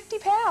lost 50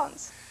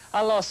 pounds.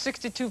 I lost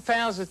 62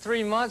 pounds in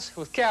 3 months.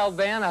 With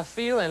Calban, I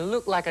feel and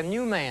look like a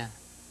new man.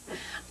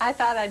 I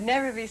thought I'd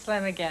never be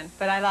slim again,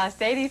 but I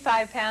lost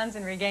 85 pounds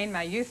and regained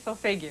my youthful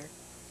figure.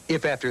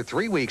 If after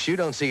 3 weeks you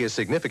don't see a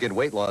significant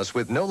weight loss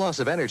with no loss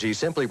of energy,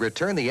 simply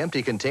return the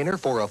empty container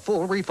for a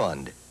full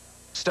refund.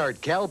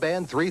 Start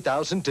Calban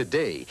 3000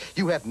 today.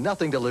 You have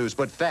nothing to lose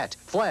but fat,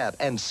 flab,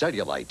 and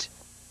cellulite.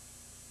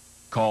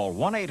 Call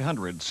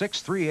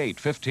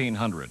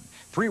 1-800-638-1500.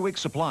 3-week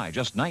supply,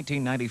 just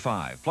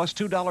 $19.95, plus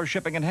 $2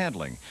 shipping and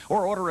handling.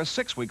 Or order a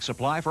 6-week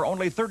supply for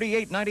only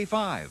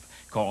 $38.95.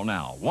 Call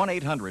now,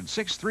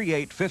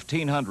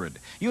 1-800-638-1500.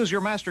 Use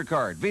your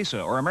MasterCard,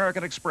 Visa, or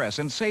American Express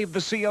and save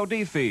the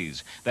COD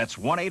fees. That's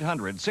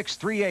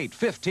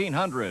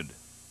 1-800-638-1500.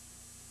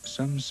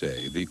 Some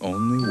say the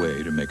only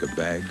way to make a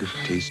bag of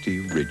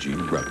tasty, Ridgy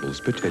Ruffles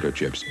potato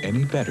chips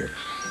any better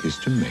is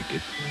to make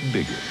it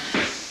bigger.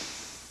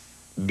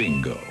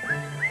 Bingo.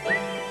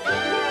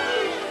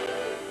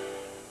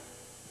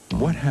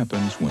 What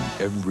happens when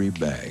every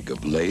bag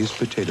of Lay's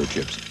potato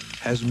chips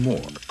has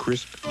more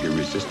crisp,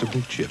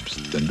 irresistible chips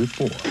than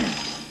before?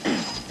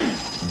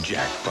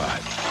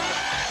 Jackpot.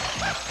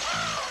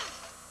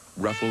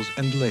 Ruffles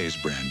and Lay's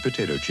brand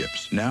potato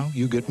chips. Now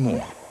you get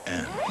more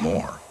and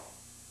more.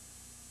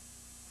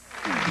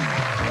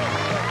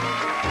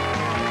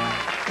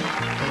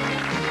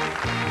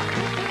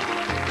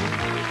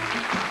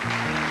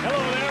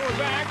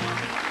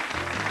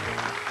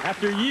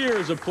 After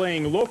years of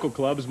playing local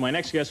clubs, my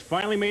next guest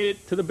finally made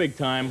it to the big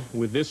time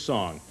with this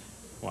song.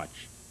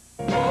 Watch.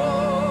 What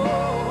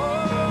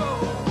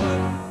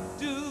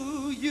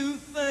do you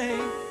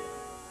think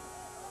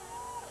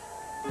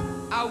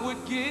I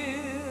would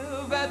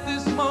give at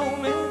this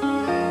moment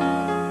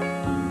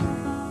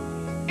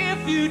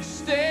if you'd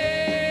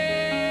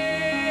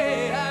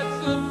stay?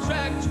 I'd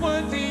subtract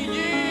 20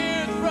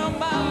 years from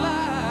my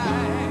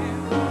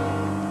life,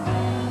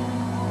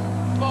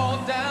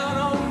 fall down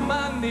on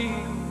my knees,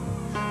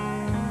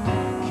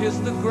 kiss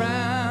the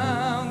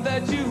ground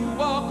that you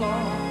walk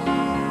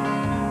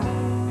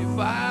on. If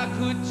I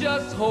could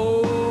just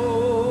hold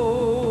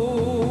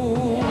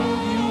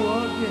you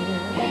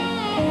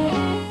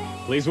again.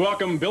 Please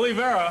welcome Billy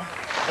Vera.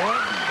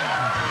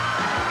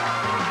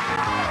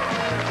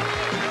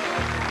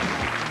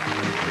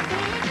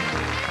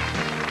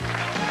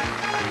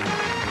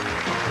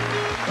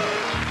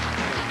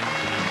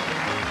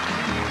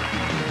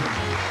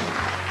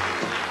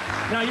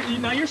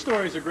 Now, your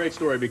story is a great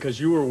story because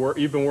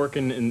you've been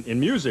working in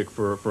music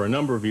for a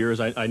number of years.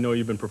 I know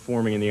you've been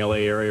performing in the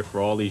L.A. area for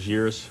all these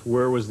years.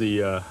 Where was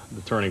the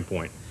turning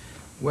point?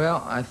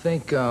 Well, I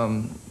think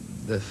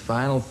the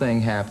final thing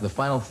happened, the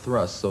final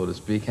thrust, so to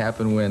speak,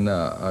 happened when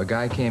a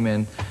guy came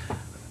in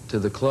to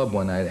the club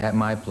one night at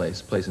my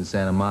place in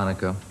Santa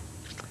Monica,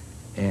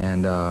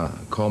 and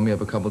called me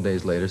up a couple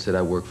days later, said,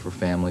 I work for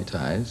Family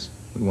Ties.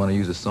 We want to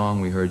use a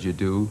song we heard you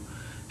do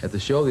at the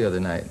show the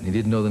other night. And he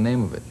didn't know the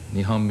name of it. And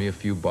he hummed me a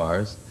few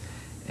bars,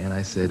 and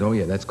I said, oh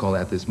yeah, that's called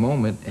At This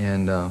Moment,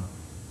 and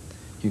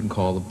you can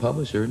call the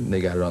publisher. And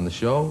they got it on the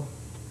show.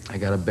 I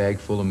got a bag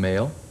full of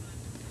mail,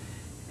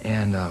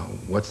 And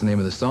what's the name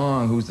of the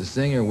song? Who's the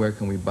singer? Where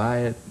can we buy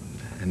it?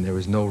 And there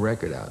was no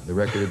record out. The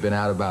record had been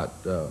out about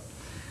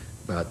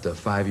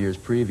 5 years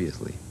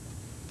previously.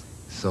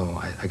 So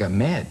I got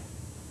mad.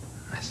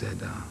 I said,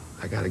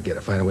 I got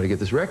to find a way to get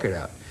this record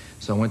out.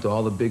 So I went to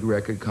all the big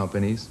record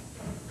companies,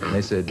 and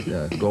they said,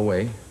 go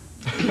away.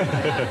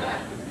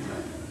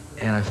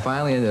 And I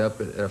finally ended up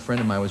at a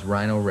friend of mine was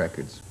Rhino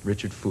Records,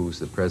 Richard Foos,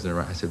 the president of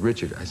Rhino. I said,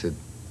 Richard, I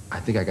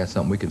think I got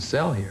something we can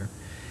sell here.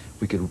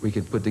 We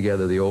could put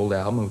together the old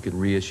album, we could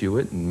reissue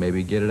it, and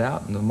maybe get it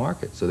out in the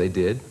market. So they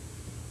did.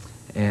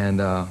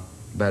 And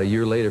about a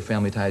year later,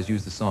 Family Ties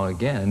used the song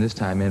again, and this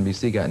time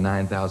NBC got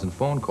 9,000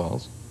 phone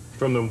calls.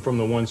 From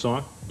the one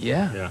song?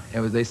 Yeah.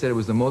 They said it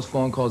was the most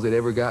phone calls they'd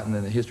ever gotten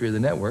in the history of the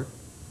network.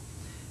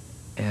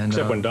 And,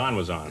 except when Don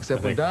was on.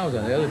 Except when Don was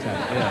on the other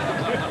time,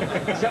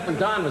 yeah. Except when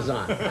Don was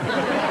on.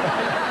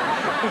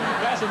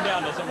 Pass him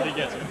down till somebody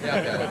gets him.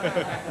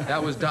 Yeah.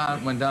 That was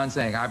Don, when Don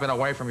sang, I've been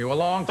away from you a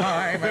long time.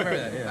 I remember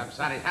that, yeah. I'm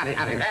sorry, honey,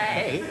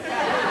 hey.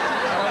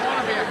 I don't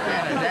want to be a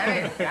tenor,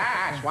 Daddy.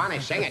 Ah, Swanee,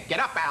 sing it. Get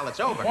up, Al,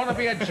 it's over. I want to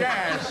be a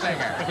jazz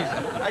singer.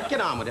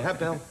 Get on with it, huh,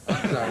 Bill?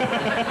 I'm sorry.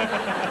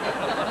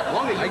 As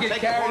long as you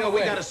take the phone,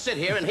 we got to sit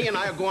here, and he and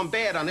I are going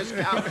bad on this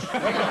couch.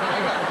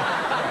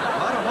 A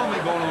lot of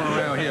humming going on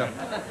around here.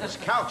 This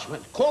couch, man.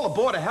 Call the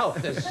Board of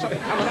Health. There's something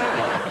coming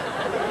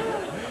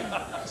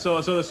out.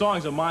 So the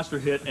song's a monster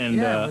hit, and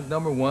yeah, it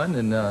was #1,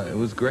 and it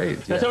was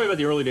great. Now tell me about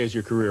the early days of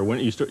your career. When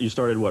you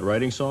started what,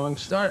 writing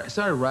songs?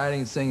 Started writing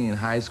and singing in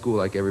high school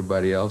like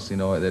everybody else. You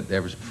know,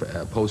 that was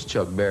post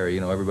Chuck Berry.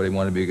 You know, everybody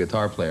wanted to be a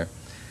guitar player.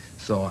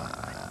 So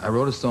I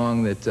wrote a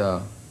song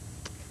that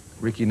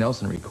Ricky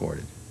Nelson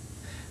recorded.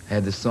 I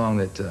had this song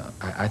that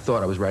I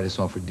thought I was writing a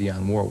song for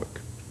Dionne Warwick.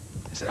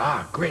 I said,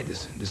 great,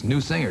 this new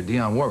singer,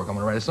 Dionne Warwick, I'm going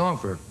to write a song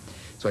for her.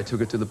 So I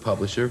took it to the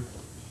publisher.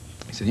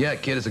 He said, yeah,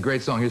 kid, it's a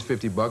great song. Here's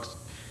 $50.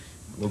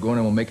 We'll go in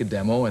and we'll make a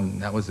demo, and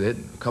that was it.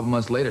 A couple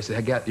months later, I said,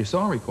 I got your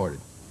song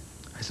recorded.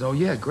 I said, oh,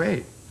 yeah,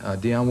 great.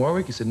 Dionne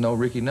Warwick? He said, no,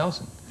 Ricky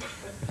Nelson.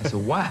 I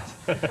said, what?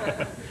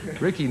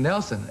 Ricky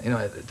Nelson. You know,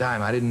 at the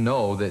time, I didn't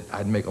know that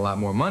I'd make a lot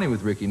more money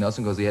with Ricky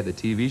Nelson because he had the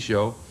TV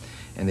show,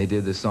 and they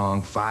did the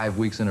song 5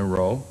 weeks in a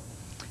row.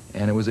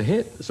 And it was a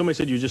hit. Somebody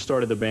said you just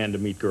started the band to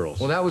meet girls.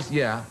 Well, that was,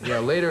 yeah.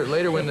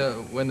 Later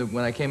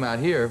when I came out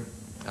here,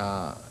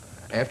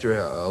 after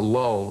a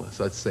lull,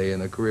 so let's say,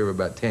 in a career of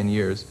about 10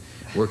 years,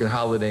 working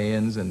Holiday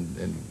Inns, and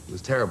it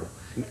was terrible.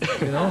 You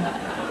know?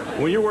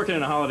 When you're working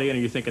in a Holiday Inn, are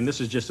you thinking this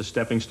is just a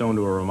stepping stone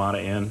to a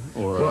Ramada Inn,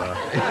 or? Want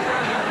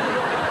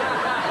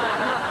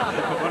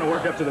to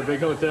work up to the big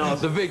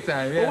hotels? The big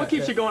time, yeah. Well, what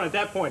keeps you going at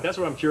that point? That's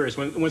what I'm curious.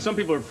 When some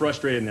people are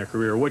frustrated in their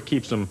career, what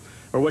keeps them?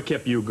 Or what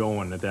kept you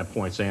going at that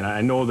point, saying,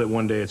 I know that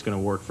one day it's going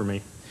to work for me?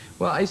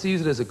 Well, I used to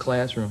use it as a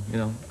classroom, you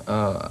know.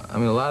 I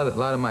mean, a lot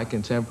of my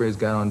contemporaries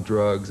got on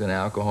drugs and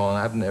alcohol, and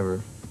I've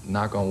never,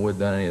 knock on wood,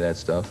 done any of that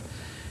stuff.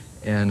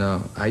 And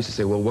I used to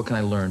say, well, what can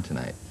I learn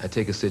tonight? I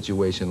take a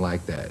situation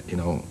like that, you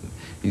know.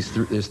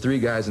 There's 3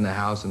 guys in the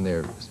house, and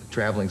they're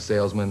traveling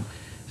salesmen.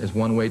 There's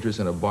 1 waitress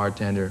and a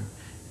bartender,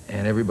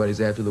 and everybody's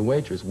after the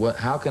waitress.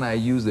 How can I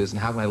use this, and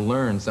how can I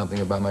learn something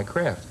about my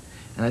craft?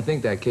 And I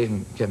think that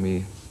kept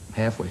me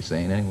halfway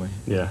sane anyway.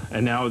 Yeah,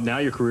 and now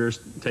your career's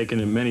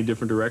taken in many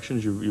different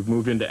directions. You've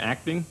moved into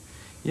acting?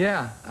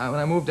 Yeah, when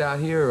I moved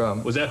out here...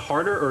 was that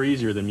harder or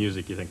easier than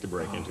music, you think, to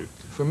break into?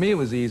 For me, it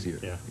was easier.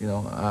 Yeah. You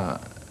know,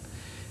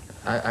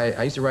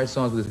 I used to write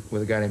songs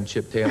with a guy named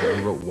Chip Taylor.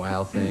 He wrote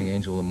Wild Thing,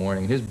 Angel of the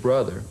Morning. His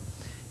brother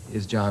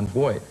is John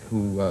Voight,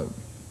 who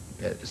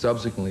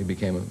subsequently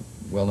became a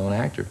well-known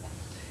actor.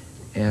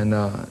 And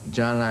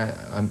John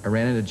and I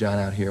ran into John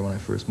out here when I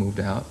first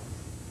moved out.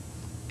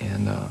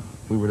 And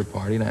we were at a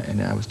party,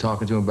 and I was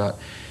talking to him about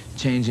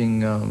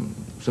changing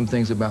some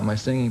things about my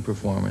singing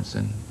performance,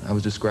 and I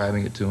was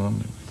describing it to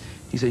him.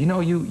 He said, you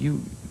know,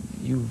 you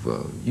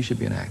should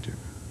be an actor.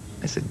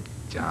 I said,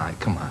 John,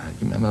 come on,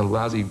 I'm a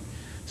lousy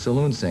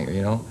saloon singer,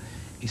 you know.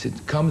 He said,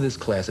 come to this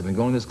class. I've been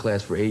going to this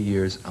class for 8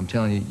 years. I'm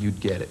telling you, you'd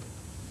get it.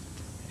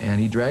 And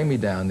he dragged me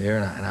down there,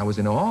 and I was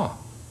in awe.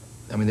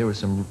 I mean, there were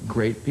some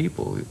great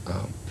people,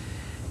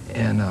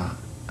 and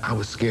I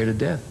was scared to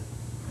death.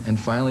 And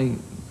finally,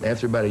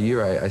 after about a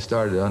year, I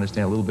started to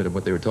understand a little bit of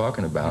what they were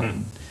talking about.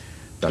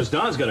 Because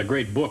Don's got a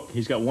great book.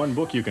 He's got 1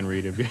 book you can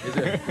read. If you...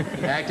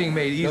 Acting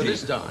Made Easy. No,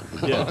 this Don.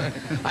 Yeah.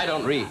 I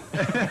don't read.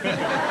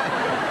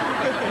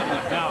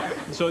 Now,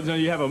 so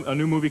you have a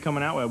new movie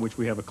coming out, which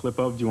we have a clip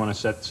of. Do you want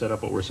to set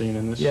up what we're seeing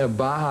in this? Yeah,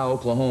 Baja,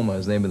 Oklahoma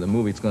is the name of the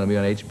movie. It's going to be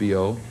on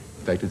HBO.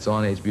 In fact, it's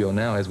on HBO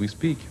now as we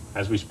speak.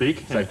 As we speak?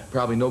 In fact,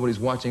 probably nobody's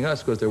watching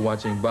us because they're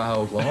watching Baja,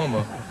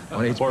 Oklahoma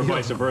on HBO. Or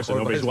vice versa.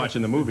 Nobody's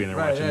watching the movie and they're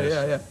watching this.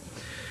 Yeah.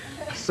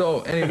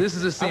 So, anyway, this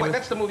is a scene. Oh, wait,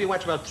 that's the movie you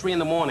watch about 3 in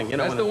the morning. You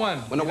know, that's the one.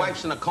 When the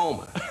wife's in a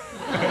coma.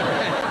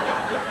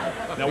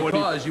 Now,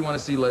 because you want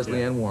to see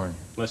Leslie Ann Warren.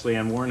 Leslie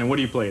Ann Warren. And what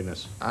do you play in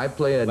this? I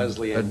play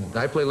Leslie Ann Warren.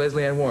 I play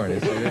Leslie Ann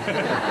Warren.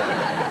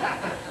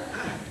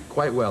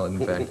 Quite well, in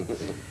fact.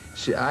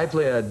 I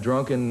play a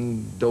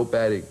drunken, dope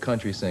addict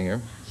country singer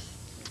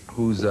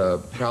who's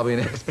probably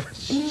an expert.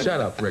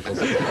 Shut up, Rickles.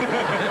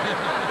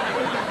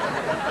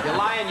 You're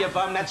lying, you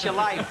bum. That's your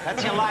life.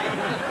 That's your life.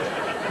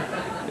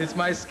 It's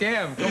my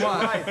scam. Come Your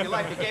on. life. Your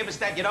life. You gave us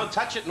that. You don't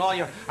touch it and all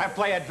your... I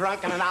play a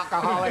drunk and an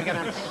alcoholic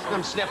and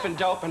I'm sniffing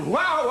dope and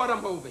wow, what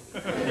a movie.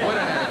 What a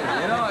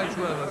happy. You know, it's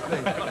one of those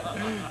things.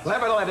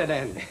 Never let it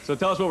end. So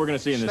tell us what we're going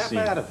to see in this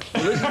scene. Snap at him.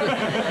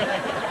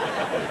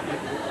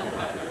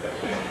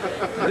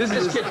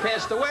 This kid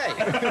passed away.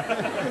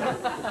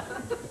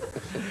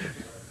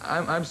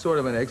 I'm sort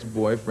of an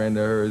ex-boyfriend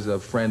of hers, a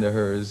friend of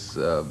hers,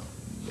 and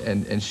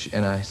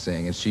I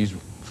sing, and she's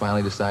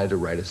finally decided to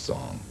write a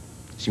song.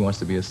 She wants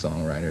to be a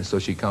songwriter, so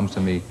she comes to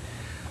me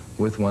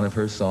with one of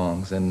her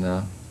songs, and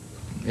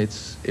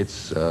it's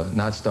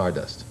not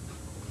Stardust.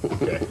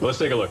 Okay, well, let's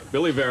take a look.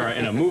 Billy Vera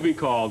in a movie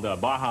called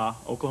Baja,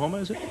 Oklahoma,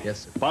 is it?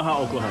 Yes, sir.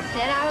 Baja, Oklahoma.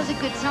 Said I was a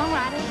good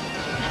songwriter.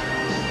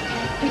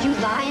 Were you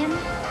lying?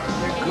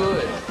 They're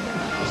good.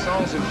 The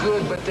songs are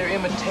good, but they're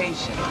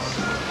imitations.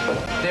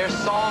 They're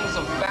songs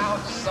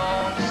about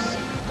songs.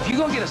 If you're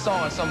gonna get a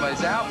song on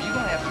somebody's album, you're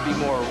gonna have to be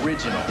more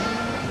original.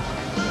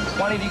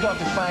 Juanita, you're gonna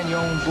have to find your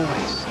own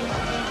voice.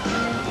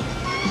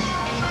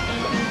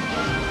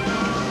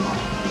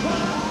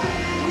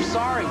 I'm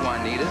sorry,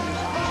 Juanita.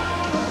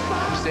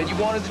 You said you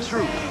wanted the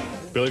truth.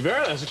 Billy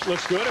Vera, that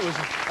looks good. It was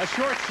a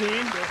short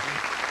scene.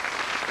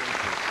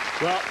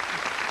 Well,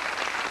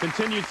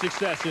 continued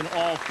success in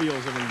all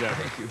fields of endeavor.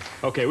 Thank you.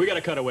 Okay, we got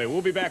to cut away.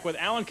 We'll be back with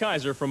Alan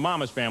Kaiser from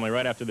Mama's Family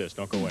right after this.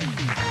 Don't go away.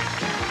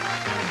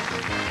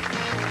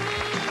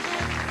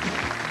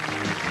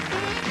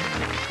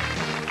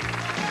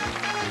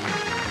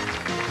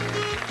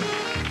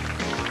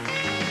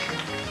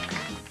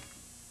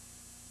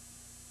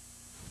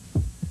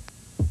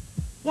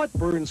 What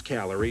burns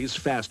calories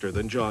faster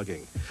than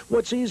jogging?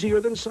 What's easier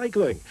than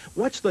cycling?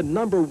 What's the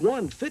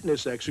 #1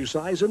 fitness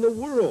exercise in the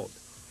world?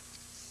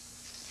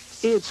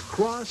 It's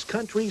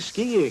cross-country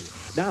skiing.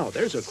 Now,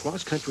 there's a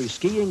cross-country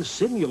skiing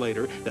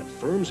simulator that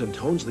firms and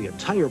tones the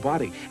entire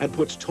body and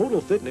puts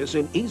total fitness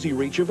in easy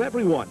reach of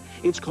everyone.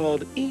 It's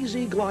called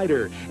Easy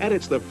Glider, and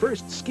it's the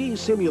first ski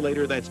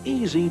simulator that's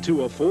easy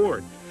to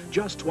afford.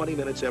 Just 20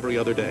 minutes every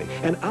other day.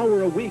 An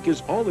hour a week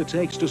is all it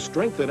takes to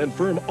strengthen and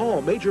firm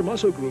all major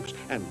muscle groups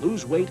and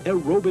lose weight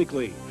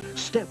aerobically.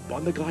 Step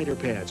on the glider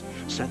pads,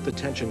 set the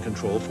tension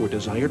control for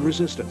desired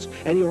resistance,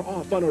 and you're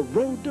off on a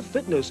road to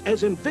fitness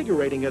as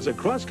invigorating as a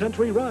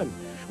cross-country run.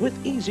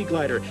 With Easy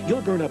Glider,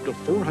 you'll burn up to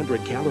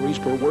 400 calories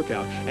per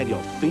workout, and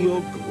you'll feel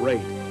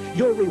great.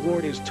 Your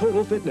reward is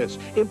total fitness,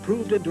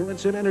 improved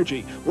endurance and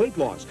energy, weight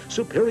loss,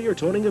 superior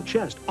toning of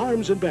chest,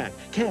 arms and back,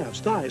 calves,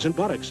 thighs, and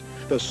buttocks.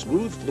 The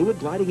smooth, fluid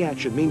gliding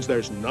action means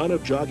there's none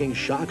of jogging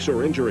shocks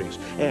or injuries.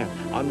 And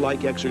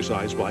unlike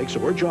exercise bikes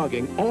or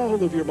jogging,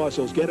 all of your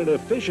muscles get an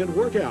efficient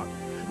workout.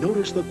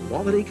 Notice the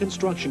quality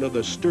construction of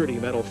the sturdy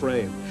metal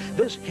frame.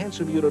 This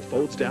handsome unit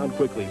folds down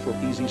quickly for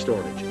easy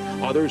storage.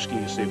 Other ski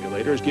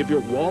simulators give your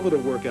wallet a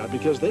workout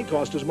because they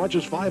cost as much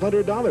as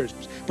 $500.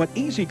 But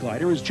Easy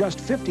Glider is just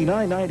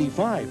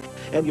 $59.95,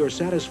 and your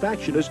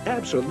satisfaction is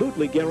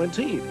absolutely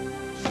guaranteed.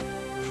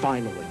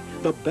 Finally,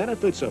 the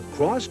benefits of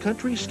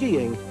cross-country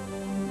skiing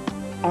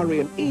are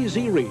in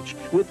easy reach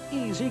with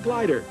Easy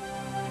Glider.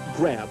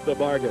 Grab the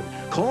bargain.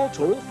 Call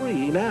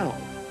toll-free now.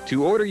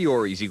 To order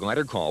your Easy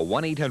Glider, call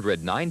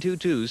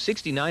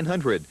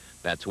 1-800-922-6900.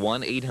 That's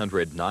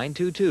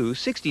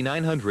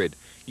 1-800-922-6900.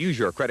 Use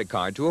your credit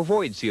card to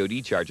avoid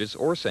COD charges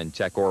or send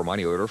check or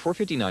money order for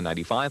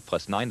 $59.95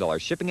 plus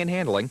 $9 shipping and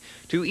handling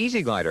to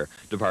Easy Glider,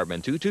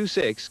 Department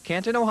 226,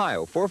 Canton,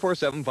 Ohio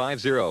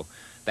 44750.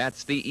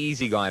 That's the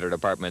Easy Glider,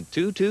 Department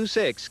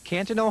 226,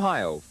 Canton,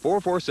 Ohio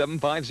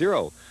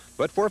 44750.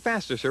 But for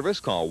faster service,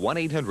 call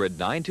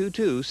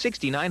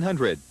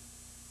 1-800-922-6900.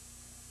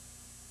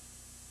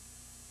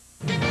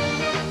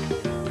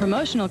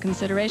 Promotional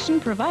consideration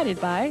provided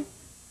by...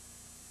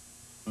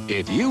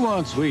 If you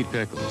want sweet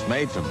pickles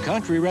made from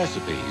country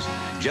recipes,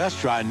 just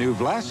try new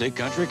Vlasic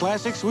Country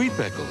Classic Sweet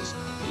Pickles.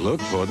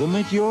 Look for them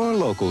at your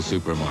local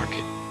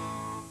supermarket.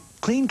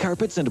 Clean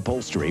carpets and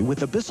upholstery with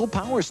the Bissell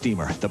Power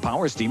Steamer. The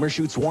Power Steamer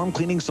shoots warm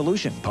cleaning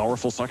solution.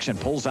 Powerful suction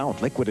pulls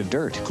out liquid and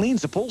dirt.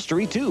 Cleans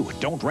upholstery too.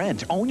 Don't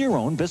rent. Own your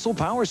own Bissell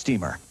Power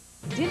Steamer.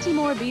 Dinty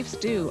Moore Beef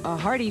Stew, a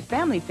hearty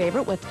family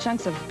favorite with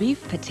chunks of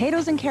beef,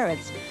 potatoes, and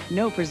carrots.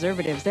 No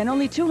preservatives and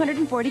only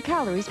 240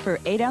 calories per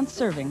 8-ounce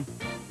serving.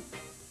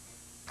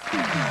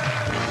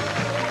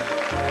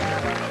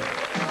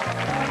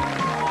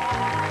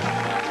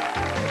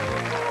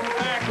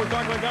 Back, we're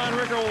talking with Don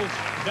Rickles,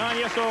 Don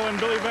Yesso, and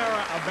Billy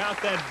Vera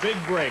about that big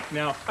break.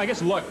 Now, I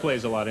guess luck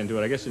plays a lot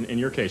into it. I guess in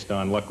your case,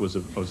 Don, luck was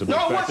a big factor.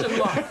 No, it wasn't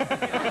luck.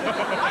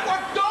 I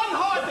worked darn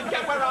hard to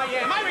get where I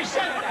am. I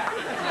resent that.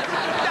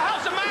 What the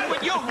hell's the matter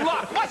with you?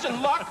 Luck. Wasn't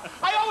luck.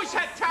 I always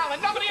had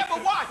talent. Nobody ever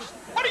watched.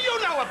 What do you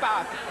know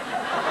about it?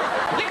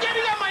 You're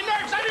getting on my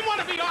nerves. I didn't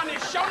want to be on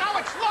this show. Now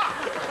it's luck.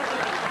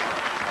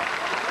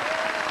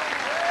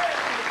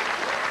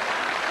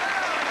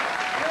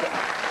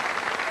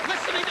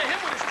 Listening to him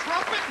with his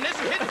trumpet and this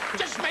hit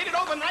just made it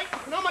overnight.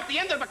 And I'm at the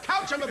end of a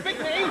couch. I'm a big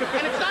name,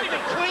 and it's not even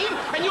clean.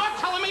 And you're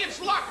telling me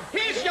it's luck.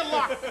 Here's your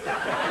luck.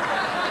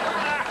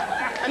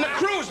 And the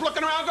crew's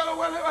looking around going,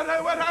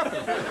 what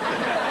happened?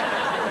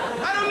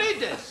 I don't need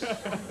this.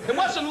 It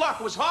wasn't luck,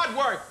 it was hard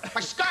work.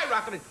 I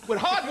skyrocketed with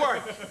hard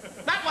work.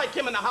 Not like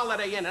him in the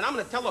Holiday Inn, and I'm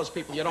gonna tell those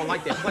people you don't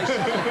like their place.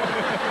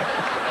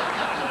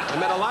 I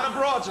met a lot of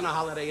broads in the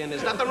Holiday Inn,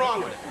 there's nothing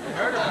wrong with it.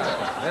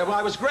 Yeah, well,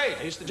 I was great.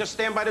 I used to just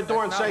stand by the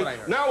door and say,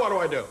 now what do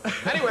I do?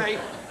 Anyway.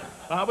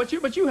 But you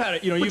had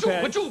it, you know, you've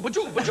had... But you. I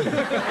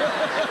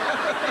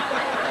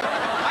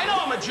know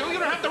I'm a Jew, you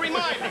don't have to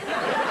remind me.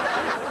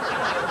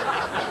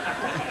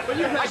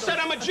 I said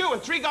I'm a Jew,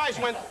 and 3 guys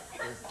went,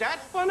 is that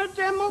one of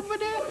them over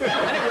there?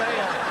 Anyway,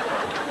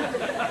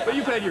 But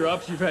you've had your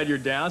ups, you've had your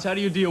downs. How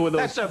do you deal with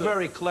those? That's a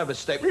very clever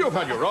statement. You've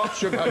had your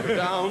ups, you've had your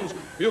downs,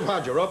 you've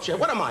had your ups.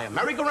 What am I, a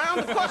merry-go-round?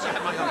 Of course I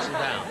had my ups and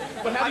downs.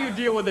 But how do you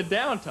deal with the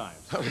down times?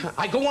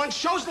 I go on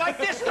shows like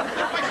this to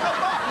pick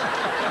myself up.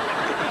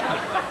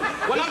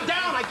 When I'm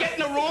down, I get in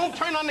the room,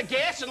 turn on the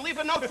gas, and leave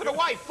a note for the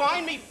wife.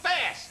 Find me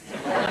fast.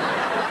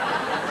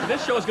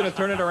 This show's going to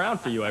turn it around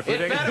for you, I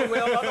predict. It better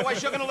will,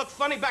 otherwise you're going to look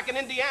funny back in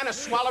Indiana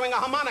swallowing a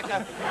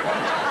harmonica.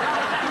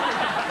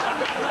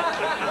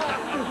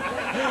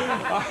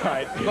 All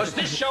right. Because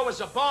this show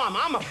is a bomb.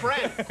 I'm a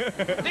friend.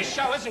 This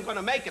show isn't going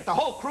to make it. The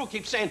whole crew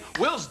keeps saying,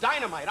 Will's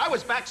dynamite. I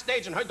was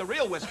backstage and heard the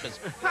real whispers.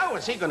 How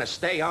is he going to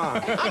stay on?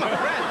 I'm a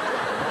friend.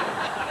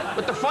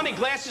 With the funny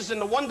glasses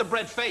and the Wonder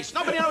Bread face.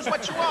 Nobody knows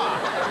what you are.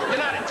 You're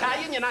not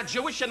Italian, you're not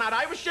Jewish, you're not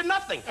Irish, you're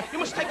nothing. You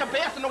must take a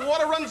bath and the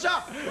water runs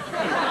up.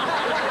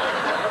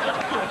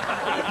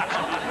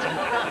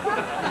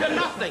 You're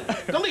nothing.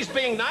 Billy's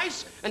being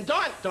nice, and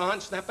Don,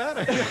 snap out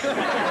of it.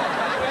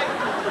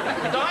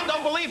 Don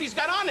don't believe he's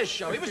got on this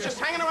show. He was just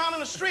hanging around in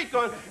the street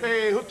going,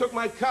 hey, who took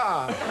my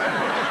car?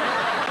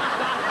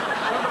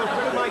 Somebody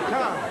took my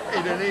car.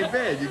 Hey, that ain't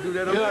bad. You do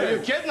that okay. Are you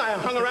kidding? I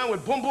hung around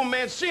with Boom Boom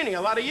Mancini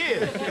a lot of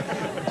years.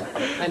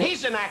 And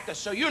he's an actor,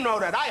 so you know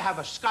that I have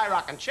a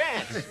skyrocketing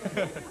chance.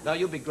 No,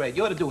 you'll be great.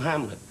 You ought to do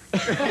Hamlet. I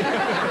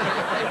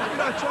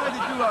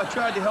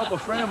tried to help a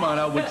friend of mine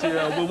out with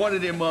one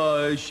of them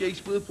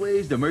Shakespeare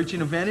plays, The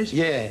Merchant of Venice.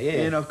 Yeah.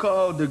 And I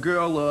called the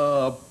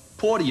girl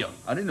Portia.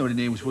 I didn't know the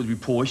name was supposed to be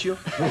Portia.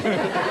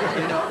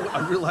 And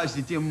I realized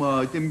that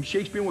them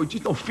Shakespeare words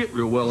just don't fit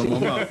real well in my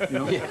mouth, you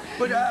know? Yeah.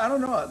 But I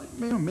don't know.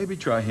 Maybe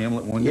try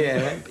Hamlet one day.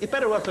 Yeah, you're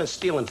better off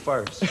stealing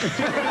first.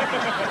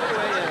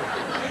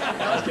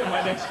 Now let's get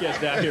my next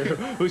guest out here.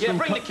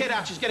 Bring the kid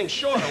out. She's getting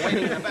shorter,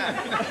 waiting in the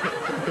back.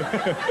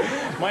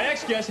 My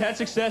next guest had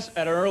success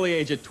at an early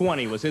age at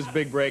 20, was his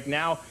big break.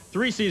 Now,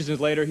 3 seasons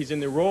later, he's in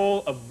the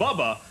role of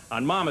Bubba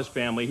on Mama's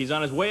Family. He's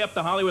on his way up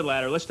the Hollywood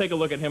ladder. Let's take a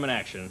look at him in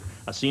action.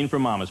 A scene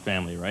from Mama's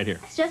Family right here.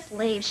 Just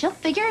leave. She'll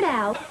figure it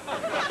out.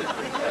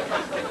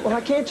 Well,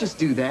 I can't just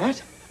do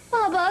that.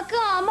 Bubba,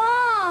 come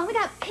on. We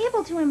got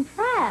people to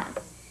impress.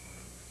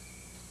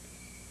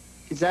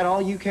 Is that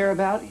all you care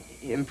about?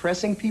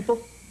 Impressing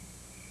people?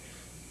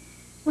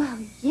 Well,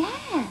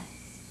 yes.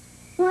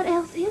 What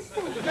else is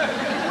there?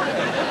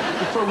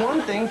 For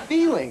one thing,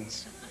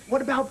 feelings.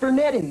 What about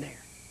Burnett in there?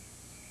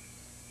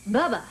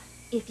 Bubba,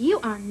 if you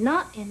are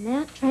not in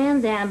that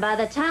Trans Am by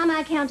the time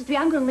I count to 3,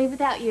 I'm going to leave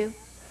without you.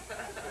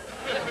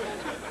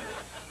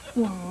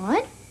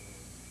 1,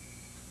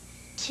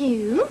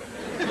 2,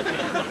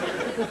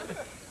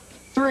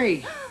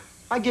 3.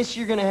 I guess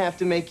you're gonna have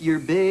to make your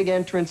big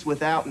entrance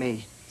without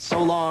me.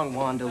 So long,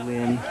 Wanda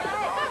Lynn.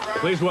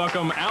 Please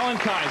welcome Alan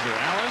Kaiser.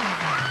 Alan?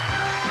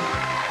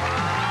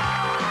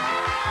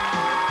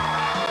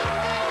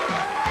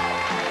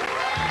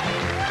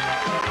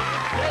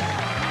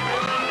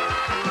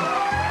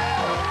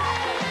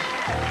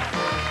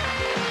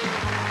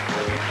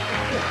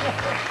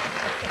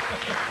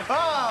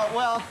 Oh,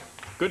 well.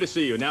 Good to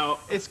see you. Now,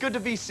 it's good to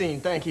be seen.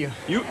 Thank you.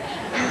 You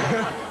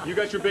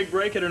got your big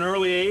break at an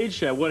early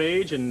age. At what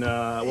age and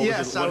what was it?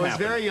 Yes, I was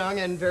very young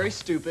and very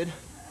stupid.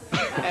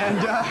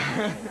 And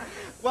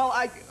well,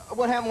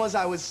 what happened was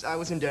I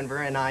was in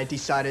Denver and I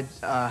decided,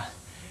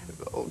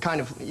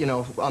 kind of, you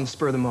know, on the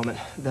spur of the moment,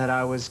 that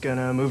I was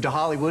gonna move to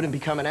Hollywood and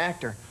become an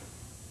actor.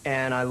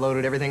 And I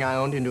loaded everything I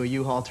owned into a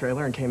U-Haul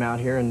trailer and came out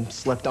here and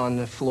slept on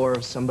the floor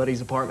of somebody's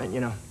apartment,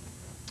 you know.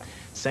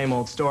 Same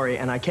old story.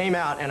 And I came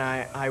out and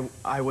I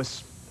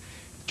was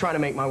trying to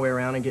make my way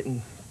around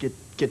and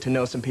get to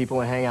know some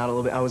people and hang out a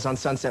little bit. I was on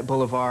Sunset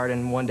Boulevard,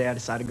 and one day I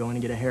decided to go in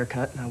and get a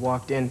haircut. And I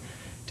walked in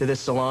to this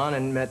salon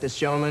and met this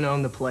gentleman who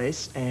owned the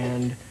place,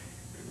 and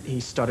he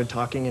started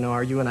talking, you know,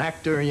 are you an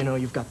actor? You know,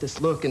 you've got this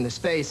look and this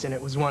face. And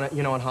it was one,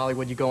 you know, in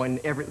Hollywood, you go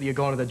into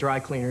the dry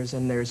cleaners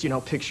and there's, you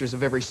know, pictures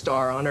of every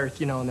star on earth,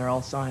 you know, and they're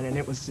all signed, and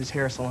it was his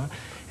hair salon.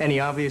 And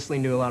he obviously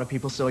knew a lot of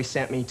people, so he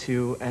sent me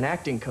to an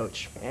acting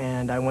coach.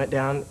 And I went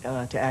down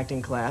to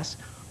acting class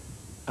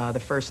the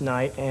first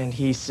night, and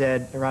he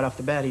said, right off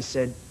the bat, he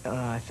said,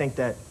 I think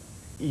that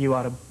you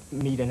ought to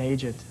meet an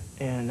agent.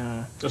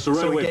 And so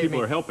right away,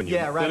 people are helping you.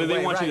 Yeah, right away.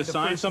 They want you to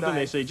sign something.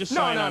 They say, just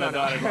sign on a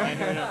dotted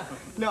line.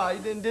 No, he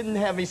didn't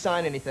have me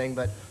sign anything,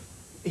 but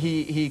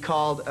he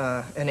called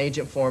an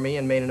agent for me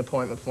and made an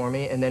appointment for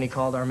me, and then he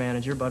called our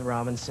manager, Bud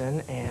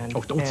Robinson, and...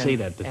 Oh, don't say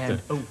that.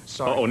 Oh,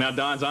 sorry. Uh-oh, now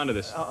Don's onto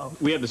this. Uh-oh.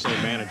 We have the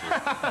same manager.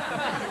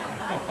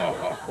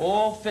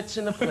 All fits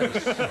into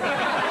place.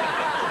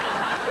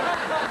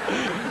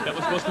 That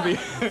was supposed to be...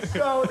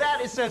 So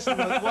that essentially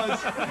was...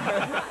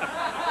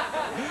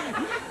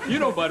 You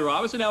know Bud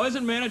Robinson. Now,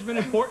 isn't management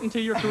important to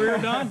your career,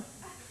 Don?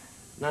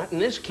 Not in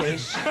this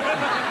case.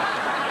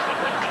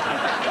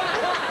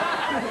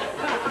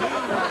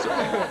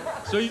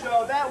 So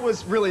that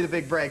was really the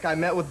big break. I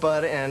met with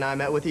Bud and I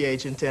met with the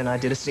agent and I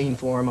did a scene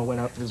for him. I went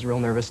up, was real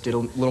nervous, did a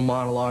little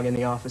monologue in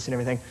the office and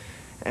everything.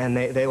 And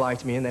they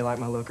liked me and they liked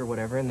my look or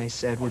whatever, and they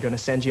said, we're going to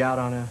send you out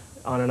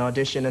on an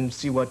audition and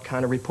see what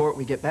kind of report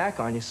we get back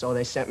on you. So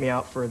they sent me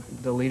out for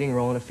the leading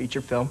role in a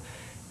feature film,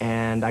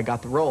 and I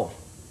got the role.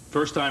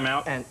 First time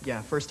out? And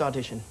yeah, first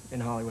audition in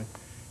Hollywood.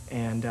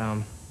 And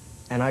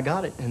I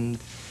got it. And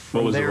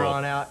from was the there role?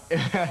 on out,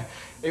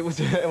 it was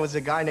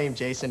a guy named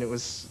Jason. It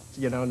was,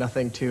 you know,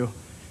 nothing too...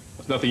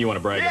 It's nothing you want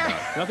to brag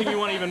about. Nothing you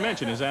want to even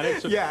mention, is that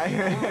it? So Yeah.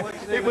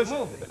 It was,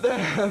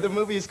 the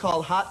movie is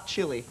called Hot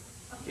Chili.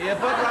 Yeah,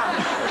 Bud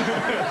Robinson.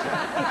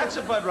 That's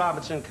a Bud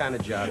Robinson kind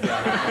of job.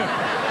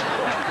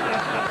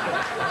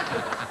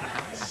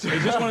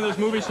 Is this one of those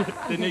movies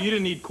that you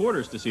didn't need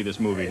quarters to see this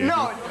movie, did you?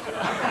 No,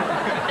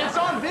 it's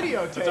on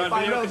videotape. It's on I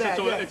video? know that.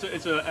 So yeah.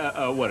 it's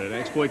a what, an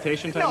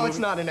exploitation type No, movie? it's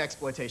not an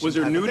exploitation. Was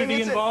there type of thing.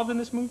 nudity It's involved in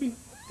this movie?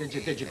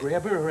 Did you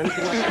grab her or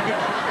anything like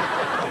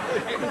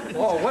that?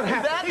 Whoa, what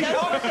happened?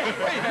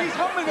 He's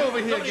humming over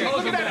here.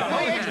 Look at that.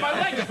 My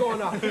leg is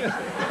going off. Wait a minute.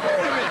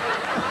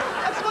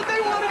 That's what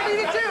they wanted me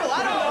to do.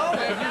 I don't know.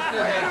 Wait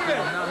a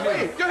minute.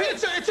 Wait.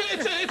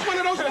 It's one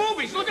of those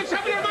movies. Look, it's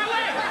happening on my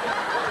leg.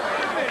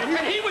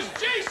 And he was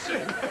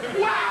Jason.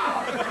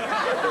 Wow.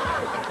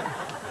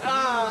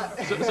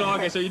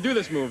 Okay, so you do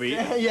this movie.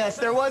 Yes,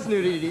 there was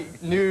nudity.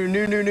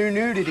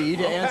 Nudity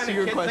to answer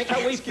your question. Think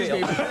how we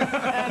feel.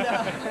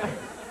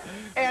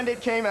 And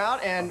it came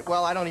out, and,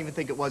 well, I don't even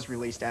think it was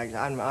released.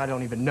 I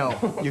don't even know.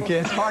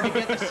 It's hard to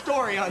get the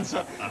story on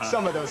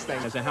some of those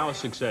things. So how has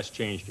success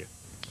changed you?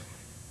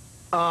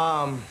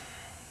 I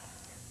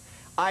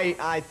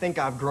think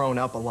I've grown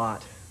up a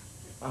lot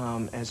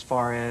as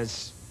far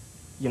as,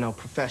 you know,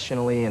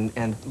 professionally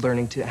and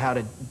learning how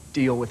to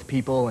deal with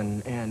people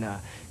and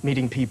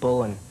meeting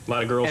people and A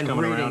lot of girls and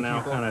coming reading around now,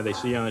 people. kind of, they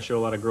see you on the show,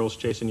 a lot of girls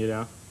chasing you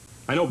down.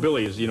 I know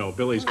Billy is,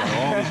 Billy's got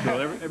all these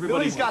girls. Everybody.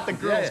 Billy's got the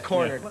girls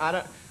cornered.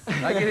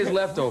 I get his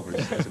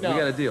leftovers. We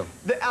got a deal.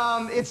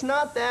 It's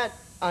not that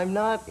I'm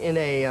not in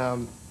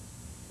a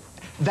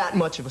that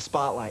much of a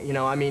spotlight. You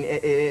know, I mean,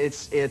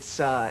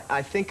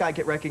 I think I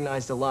get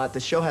recognized a lot. The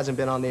show hasn't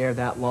been on the air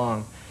that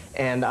long,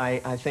 and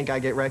I think I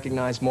get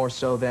recognized more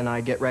so than I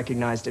get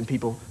recognized in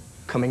people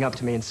coming up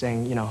to me and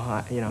saying, you know,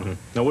 hi, you know. Mm-hmm.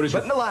 Now, what is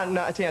But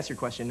to answer your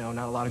question, no,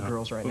 not a lot of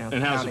girls right now.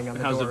 And pounding on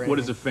the door or what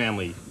does the anything.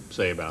 family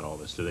say about all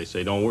this? Do they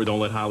say, don't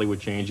let Hollywood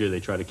change you? They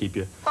try to keep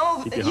you,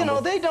 Oh, keep you you know,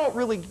 humble? they don't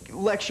really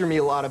lecture me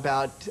a lot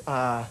about,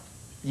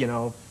 you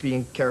know,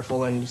 being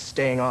careful and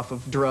staying off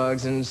of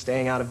drugs and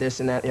staying out of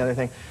this and that and the other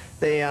thing.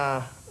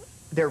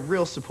 They're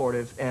real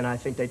supportive, and I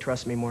think they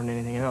trust me more than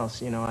anything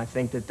else. You know, I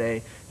think that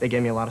they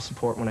gave me a lot of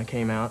support when I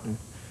came out,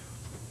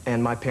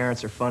 and my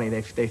parents are funny.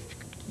 They've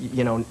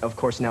you know, of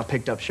course, now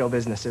picked up show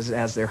business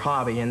as their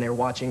hobby, and they're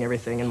watching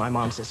everything, and my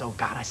mom says, oh,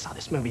 God, I saw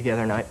this movie the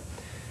other night,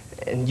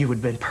 and you would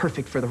have been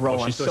perfect for the role.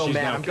 Oh, I'm so she's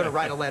mad. now I'm going to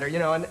write a letter, you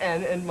know,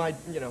 and my,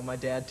 you know, my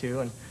dad,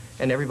 too,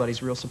 and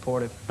everybody's real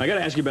supportive. I got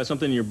to ask you about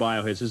something in your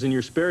bio. It says in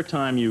your spare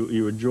time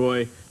you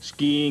enjoy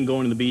skiing,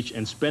 going to the beach,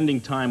 and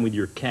spending time with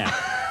your cat.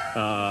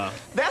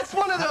 That's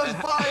one of those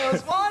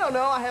bios. Well, I don't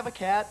know. I have a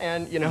cat,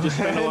 and, you know, You just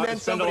spend a lot- and then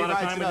spend a somebody lot of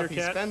writes time it with up. your He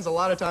cat? spends a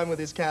lot of time with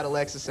his cat,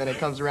 Alexis, and it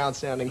comes around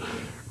sounding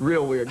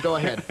real weird. Go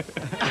ahead.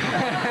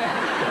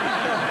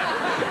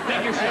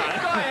 Take your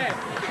shot. Go ahead.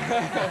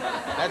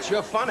 That's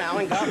your fun,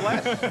 Alan. God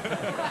bless.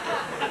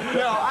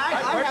 No,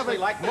 I have personally a...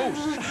 like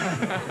moose.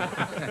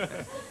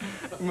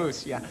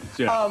 Moose, yeah.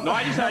 Yeah. No,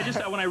 I just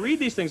when I read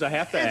these things, I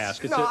have to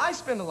ask. No, I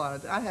spend a lot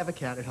of... I have a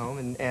cat at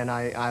home, and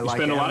I like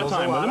spend a lot of animals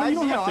time with them? You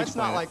don't You have know, to it's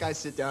explain not it. like I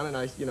sit down and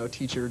I, you know,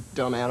 teach her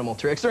dumb animal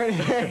tricks or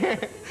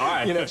anything. All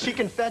right. You know, she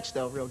can fetch,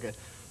 though, real good.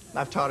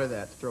 I've taught her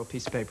that. Throw a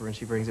piece of paper and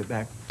she brings it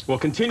back. Well,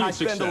 continued I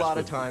spend success a lot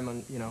of with- time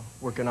on, you know,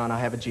 working on... I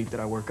have a Jeep that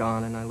I work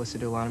on, and I listen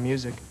to a lot of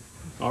music.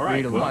 All right.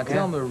 Read a Come on, lot.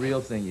 tell them the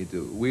real thing you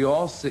do. We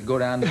all go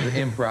down to the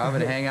Improv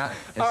and hang out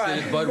and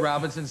sit at Bud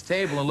Robinson's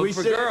table and look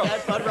for girls.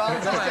 At Bud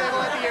Robinson's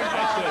table at the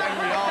Improv, and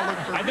we all look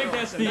for I think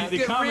girls, that's and the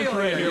Get common real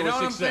thread here, here you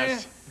know with what I'm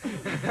success.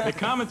 The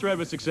common thread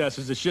with success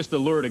is it's just a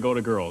lure to go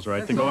to girls,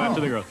 right? To go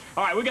after the girls.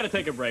 All right, we got to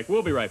take a break.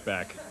 We'll be right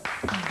back.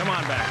 Come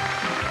on back.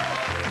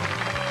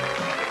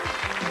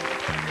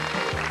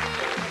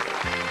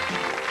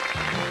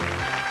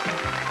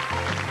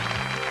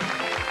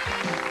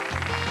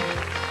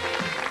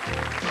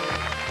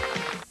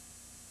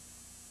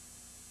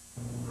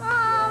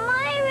 Mom,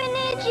 I have an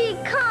itchy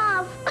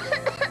cough.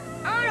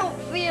 I don't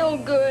feel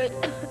good.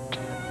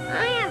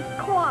 I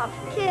have cough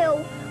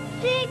too.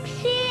 Fix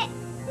it.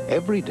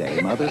 Every day,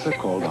 mothers are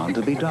called on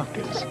to be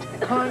doctors.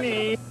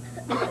 Honey.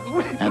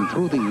 And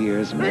through the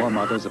years, more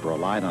mothers have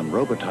relied on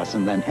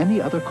Robitussin than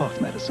any other cough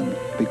medicine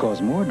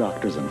because more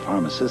doctors and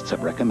pharmacists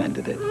have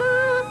recommended it.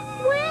 Mom,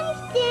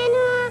 when's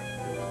dinner?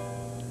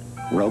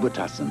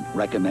 Robitussin,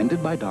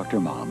 recommended by Dr.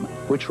 Mom.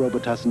 Which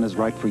Robitussin is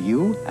right for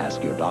you?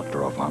 Ask your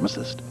doctor or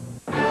pharmacist.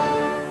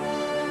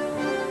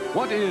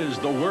 What is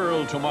the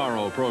World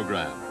Tomorrow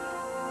program?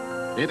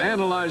 It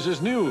analyzes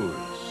news.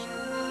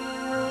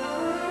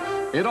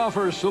 It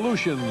offers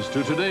solutions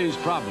to today's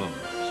problems.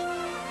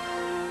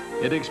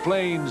 It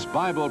explains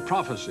Bible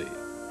prophecy.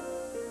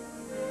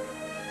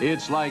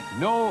 It's like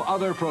no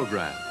other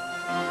program.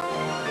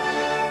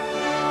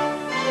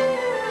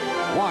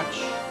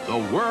 Watch The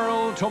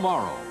World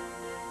Tomorrow.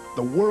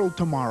 The World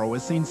Tomorrow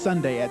is seen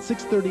Sunday at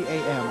 6:30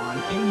 a.m. on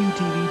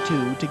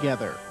KUTV2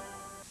 together.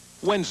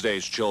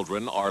 Wednesday's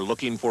children are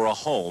looking for a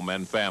home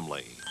and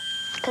family.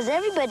 Because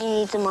everybody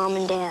needs a mom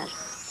and dad.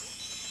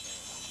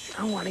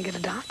 I want to get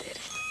adopted.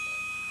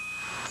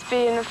 To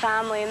be in a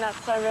family, and that's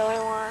what I really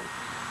want.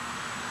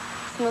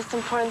 It's the most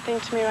important thing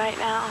to me right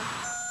now.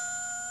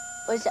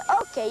 Was it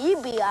okay? You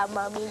be our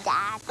mom and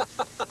dad.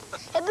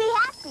 And be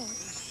happy.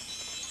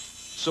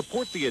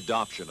 Support the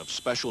adoption of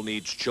special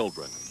needs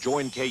children.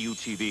 Join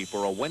KUTV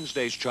for a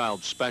Wednesday's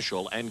Child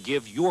special and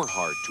give your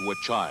heart to a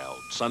child.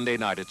 Sunday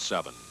night at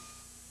 7.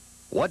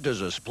 What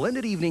does a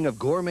splendid evening of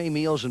gourmet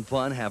meals and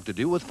fun have to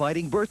do with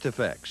fighting birth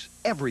defects?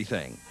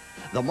 Everything.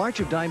 The March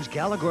of Dimes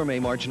Gala Gourmet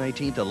March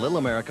 19th at Little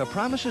America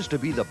promises to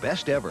be the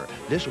best ever.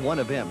 This one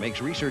event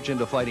makes research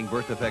into fighting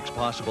birth defects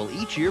possible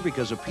each year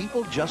because of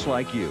people just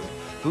like you.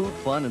 Food,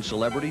 fun, and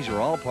celebrities are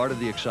all part of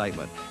the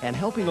excitement, and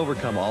helping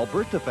overcome all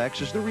birth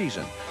defects is the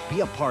reason. Be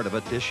a part of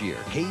it this year.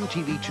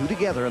 KUTV2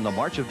 Together and the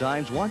March of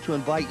Dimes want to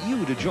invite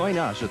you to join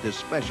us at this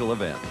special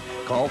event.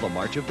 Call the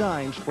March of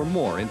Dimes for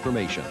more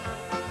information.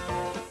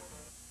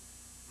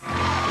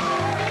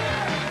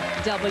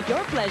 Double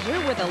your pleasure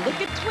with a look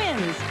at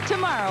twins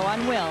tomorrow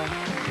on Will.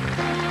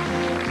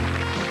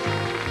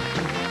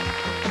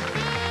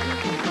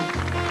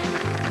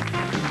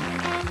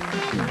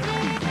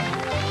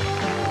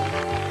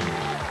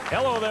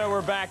 Hello there,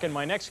 we're back, and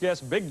my next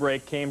guest, Big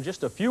Break, came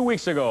just a few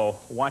weeks ago.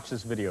 Watch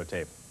this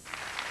videotape.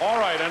 All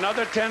right,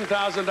 another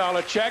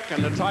 $10,000 check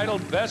and the title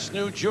Best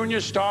New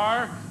Junior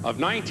Star of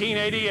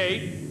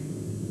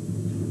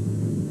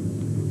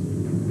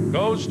 1988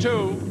 goes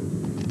to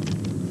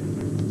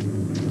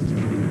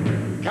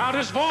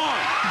Countess Vaughn.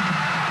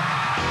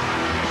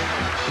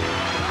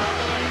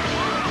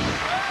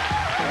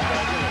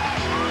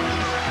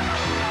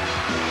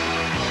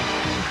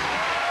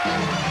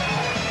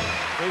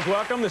 Please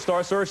welcome the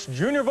Star Search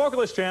Junior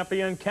Vocalist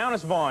Champion,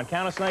 Countess Vaughn.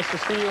 Countess, nice to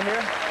see you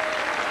here.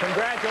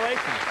 Congratulations.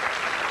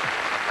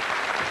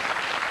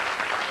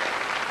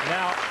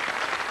 Now,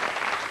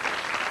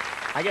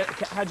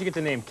 how'd you get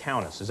the name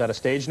Countess? Is that a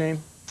stage name?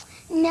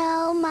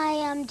 No,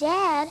 my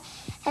dad,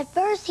 at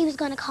first he was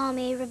going to call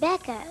me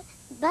Rebecca,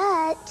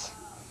 but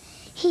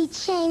he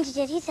changed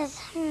it. He says,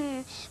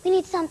 we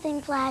need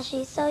something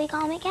flashy, so he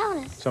called me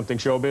Countess. Something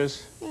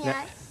showbiz?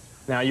 Yes.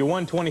 Now you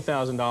won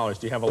 $20,000.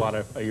 Do you have a lot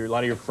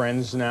of your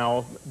friends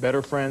now,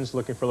 better friends,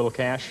 looking for a little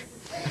cash?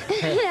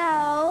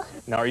 No.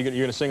 Now, are you going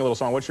to sing a little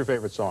song? What's your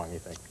favorite song, you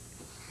think?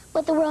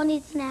 What the world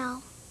needs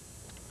now.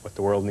 What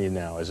the world needs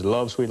now. Is it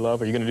Love, Sweet Love?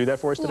 Are you going to do that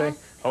for us today?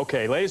 Yes.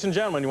 Okay, ladies and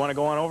gentlemen, you want to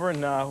go on over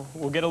and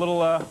we'll get a little,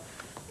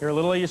 hear a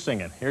little of you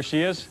singing. Here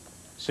she is,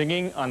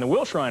 singing on the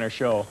Will Shriner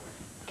Show.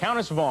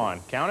 Countess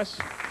Vaughn. Countess?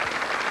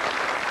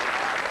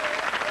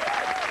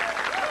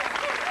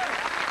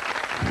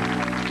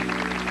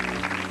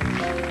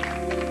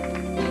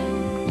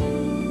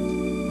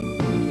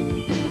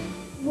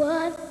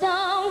 What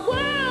the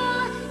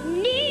world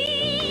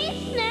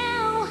needs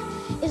now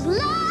is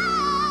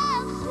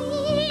love,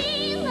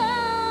 sweet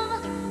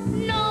love.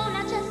 No,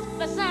 not just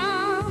for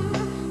some,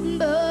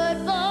 but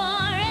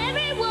for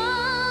everyone.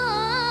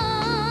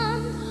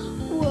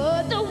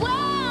 What the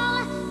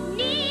world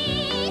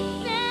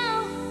needs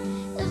now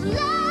is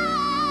love.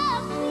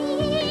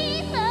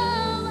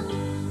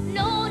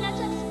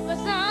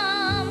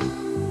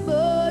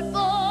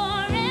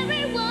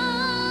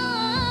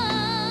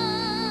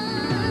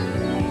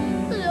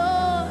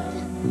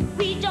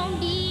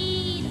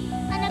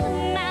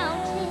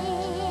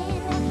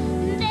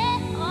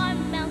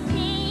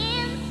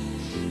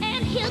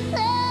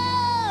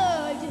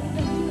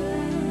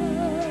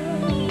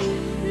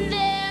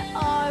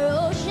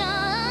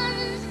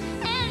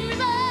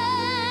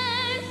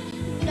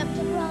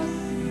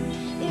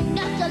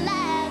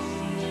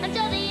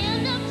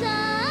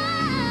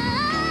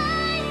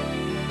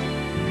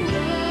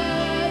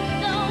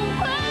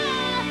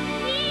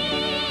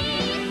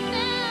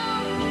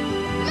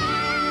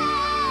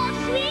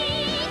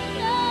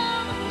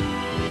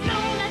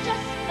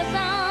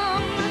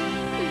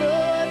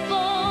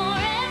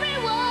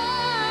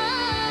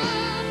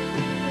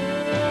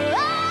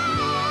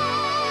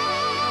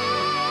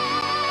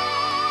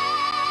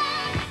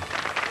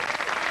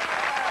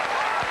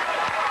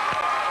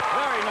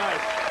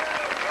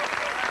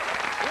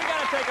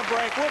 take a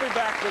break. We'll be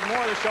back with more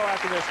of the show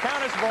after this.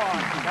 Countess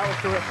Vaughn. That was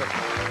terrific.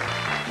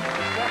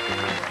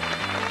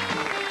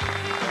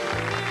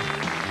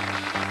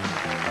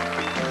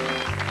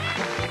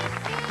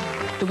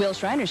 The Will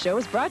Shriner Show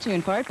is brought to you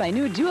in part by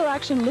new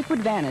dual-action Liquid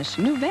Vanish.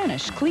 New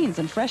Vanish cleans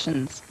and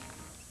freshens.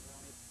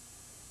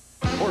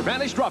 For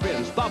Vanish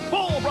Drop-Ins, the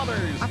Ball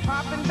Brothers. I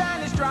pop in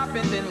Vanish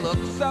Drop-Ins and look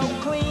so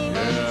clean.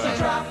 So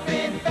drop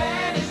in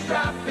Vanish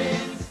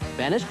Drop-Ins.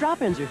 Vanish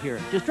Drop-Ins are here.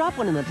 Just drop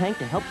one in the tank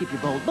to help keep your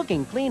bowl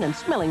looking clean and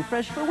smelling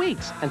fresh for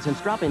weeks. And since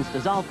drop-ins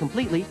dissolve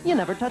completely, you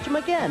never touch them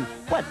again.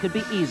 What could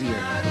be easier?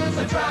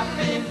 So drop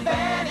in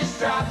Vanish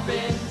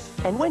Drop-Ins.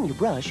 And when you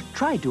brush,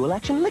 try Dual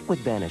Action Liquid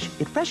Vanish.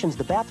 It freshens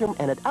the bathroom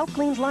and it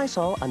outcleans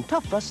Lysol on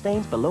tough rust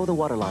stains below the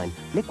waterline.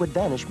 Liquid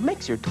Vanish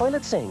makes your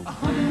toilet sing.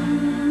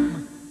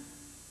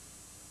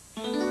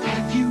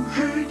 Have you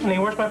heard? Honey,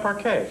 where's my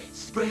parquet?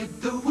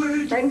 Spread the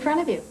word. Right in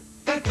front of you.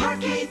 That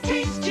parquet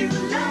taste you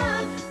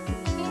love.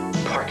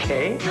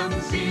 Parquet?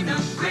 Comes in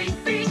a great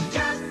big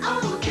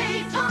tub.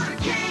 Okay,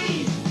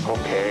 parquet.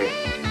 Okay.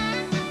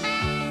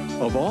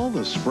 Of all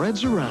the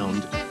spreads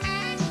around,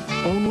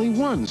 only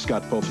one's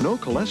got both no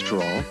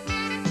cholesterol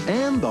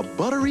and the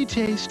buttery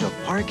taste of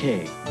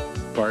Parquet.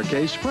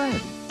 Parquet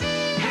spread.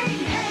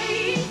 Hey,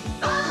 hey,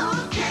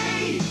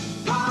 okay,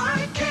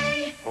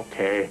 parquet.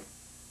 Okay.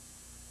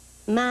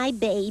 My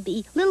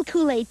baby, little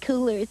Kool-Aid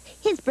Coolers.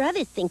 His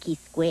brothers think he's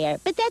square,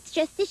 but that's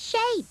just his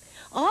shape.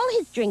 All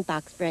his drink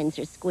box friends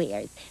are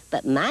squares,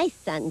 but my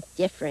son's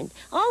different,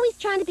 always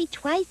trying to be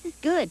twice as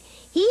good.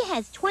 He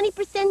has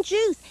 20%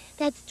 juice.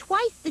 That's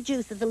twice the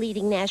juice of the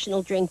leading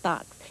national drink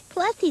box.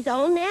 Plus, he's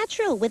all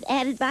natural with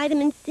added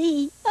vitamin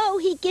C. Oh,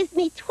 he gives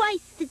me twice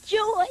the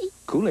joy.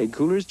 Kool-Aid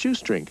Cooler's juice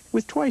drink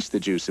with twice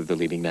the juice of the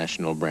leading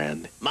national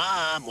brand.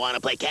 Mom, want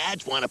to play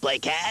catch? Want to play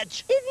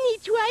catch? Isn't he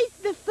twice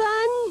the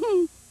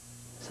fun?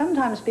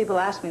 Sometimes people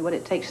ask me what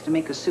it takes to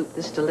make a soup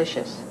this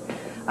delicious.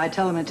 I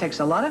tell them it takes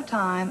a lot of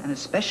time and a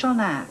special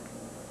knack.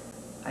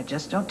 I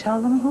just don't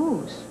tell them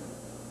whose.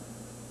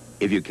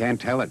 If you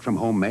can't tell it from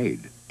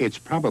homemade, it's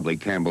probably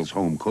Campbell's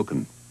Home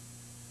Cooking.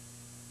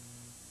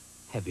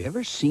 Have you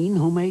ever seen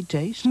Homemade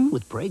Taste?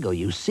 With Prego,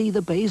 you see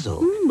the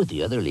basil. With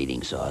the other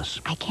leading sauce.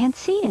 I can't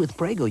see it. With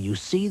Prego, you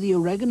see the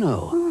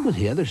oregano. With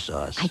the other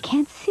sauce. I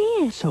can't see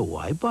it. So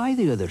why buy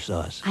the other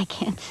sauce? I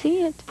can't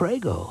see it.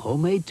 Prego,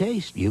 Homemade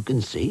Taste. You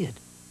can see it.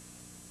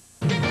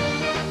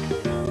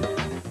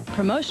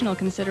 Promotional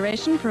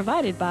consideration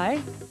provided by...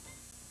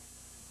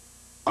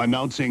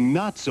 Announcing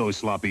Not So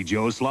Sloppy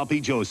Joe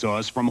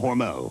sauce from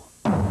Hormel.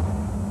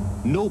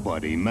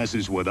 Nobody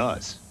messes with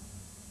us.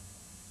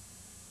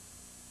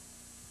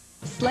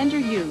 Slender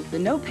U, the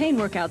no-pain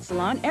workout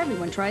salon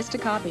everyone tries to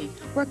copy,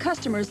 where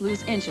customers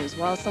lose inches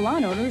while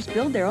salon owners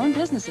build their own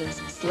businesses.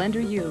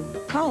 Slender U.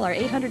 Call our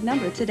 800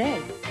 number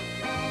today.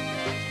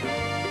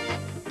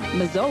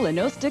 Mazola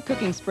No-Stick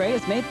Cooking Spray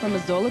is made from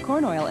Mazola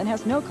corn oil and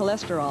has no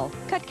cholesterol.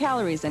 Cut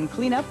calories and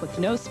clean up with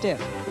no stick.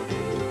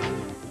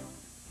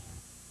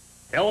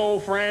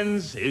 Hello,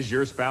 friends. Is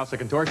your spouse a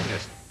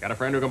contortionist? Got a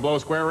friend who can blow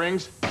square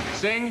rings,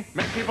 sing,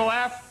 make people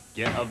laugh?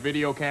 Get a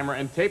video camera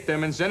and tape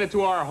them and send it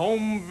to our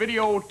Home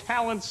Video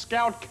Talent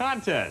Scout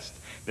contest.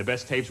 The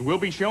best tapes will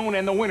be shown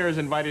and the winners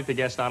invited to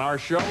guest on our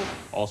show.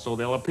 Also,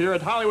 they'll appear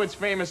at Hollywood's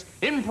famous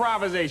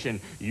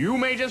Improvisation. You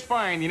may just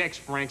find the next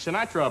Frank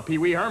Sinatra, Pee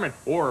Wee Herman,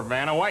 or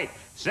Vanna White.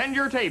 Send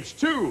your tapes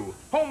to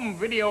Home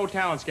Video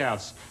Talent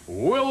Scouts,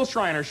 Will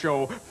Shriner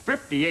Show,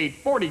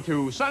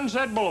 5842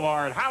 Sunset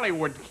Boulevard,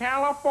 Hollywood,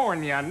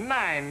 California,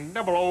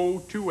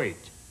 90028.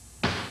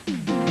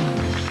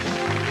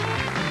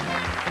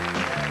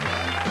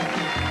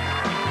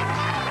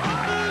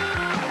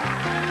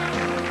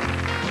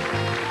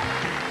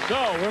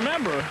 So,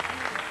 remember,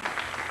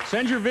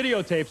 send your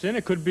videotapes in.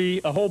 It could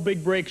be a whole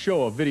big break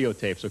show of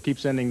videotapes, so keep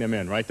sending them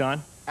in. Right,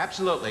 Don?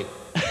 Absolutely.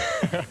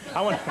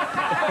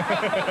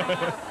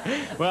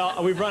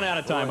 Well, we've run out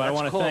of time, but I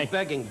want to thank...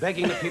 begging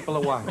the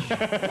people to watch.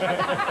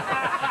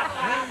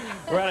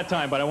 We're out of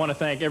time, but I want to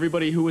thank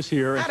everybody who was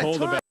here and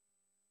told about...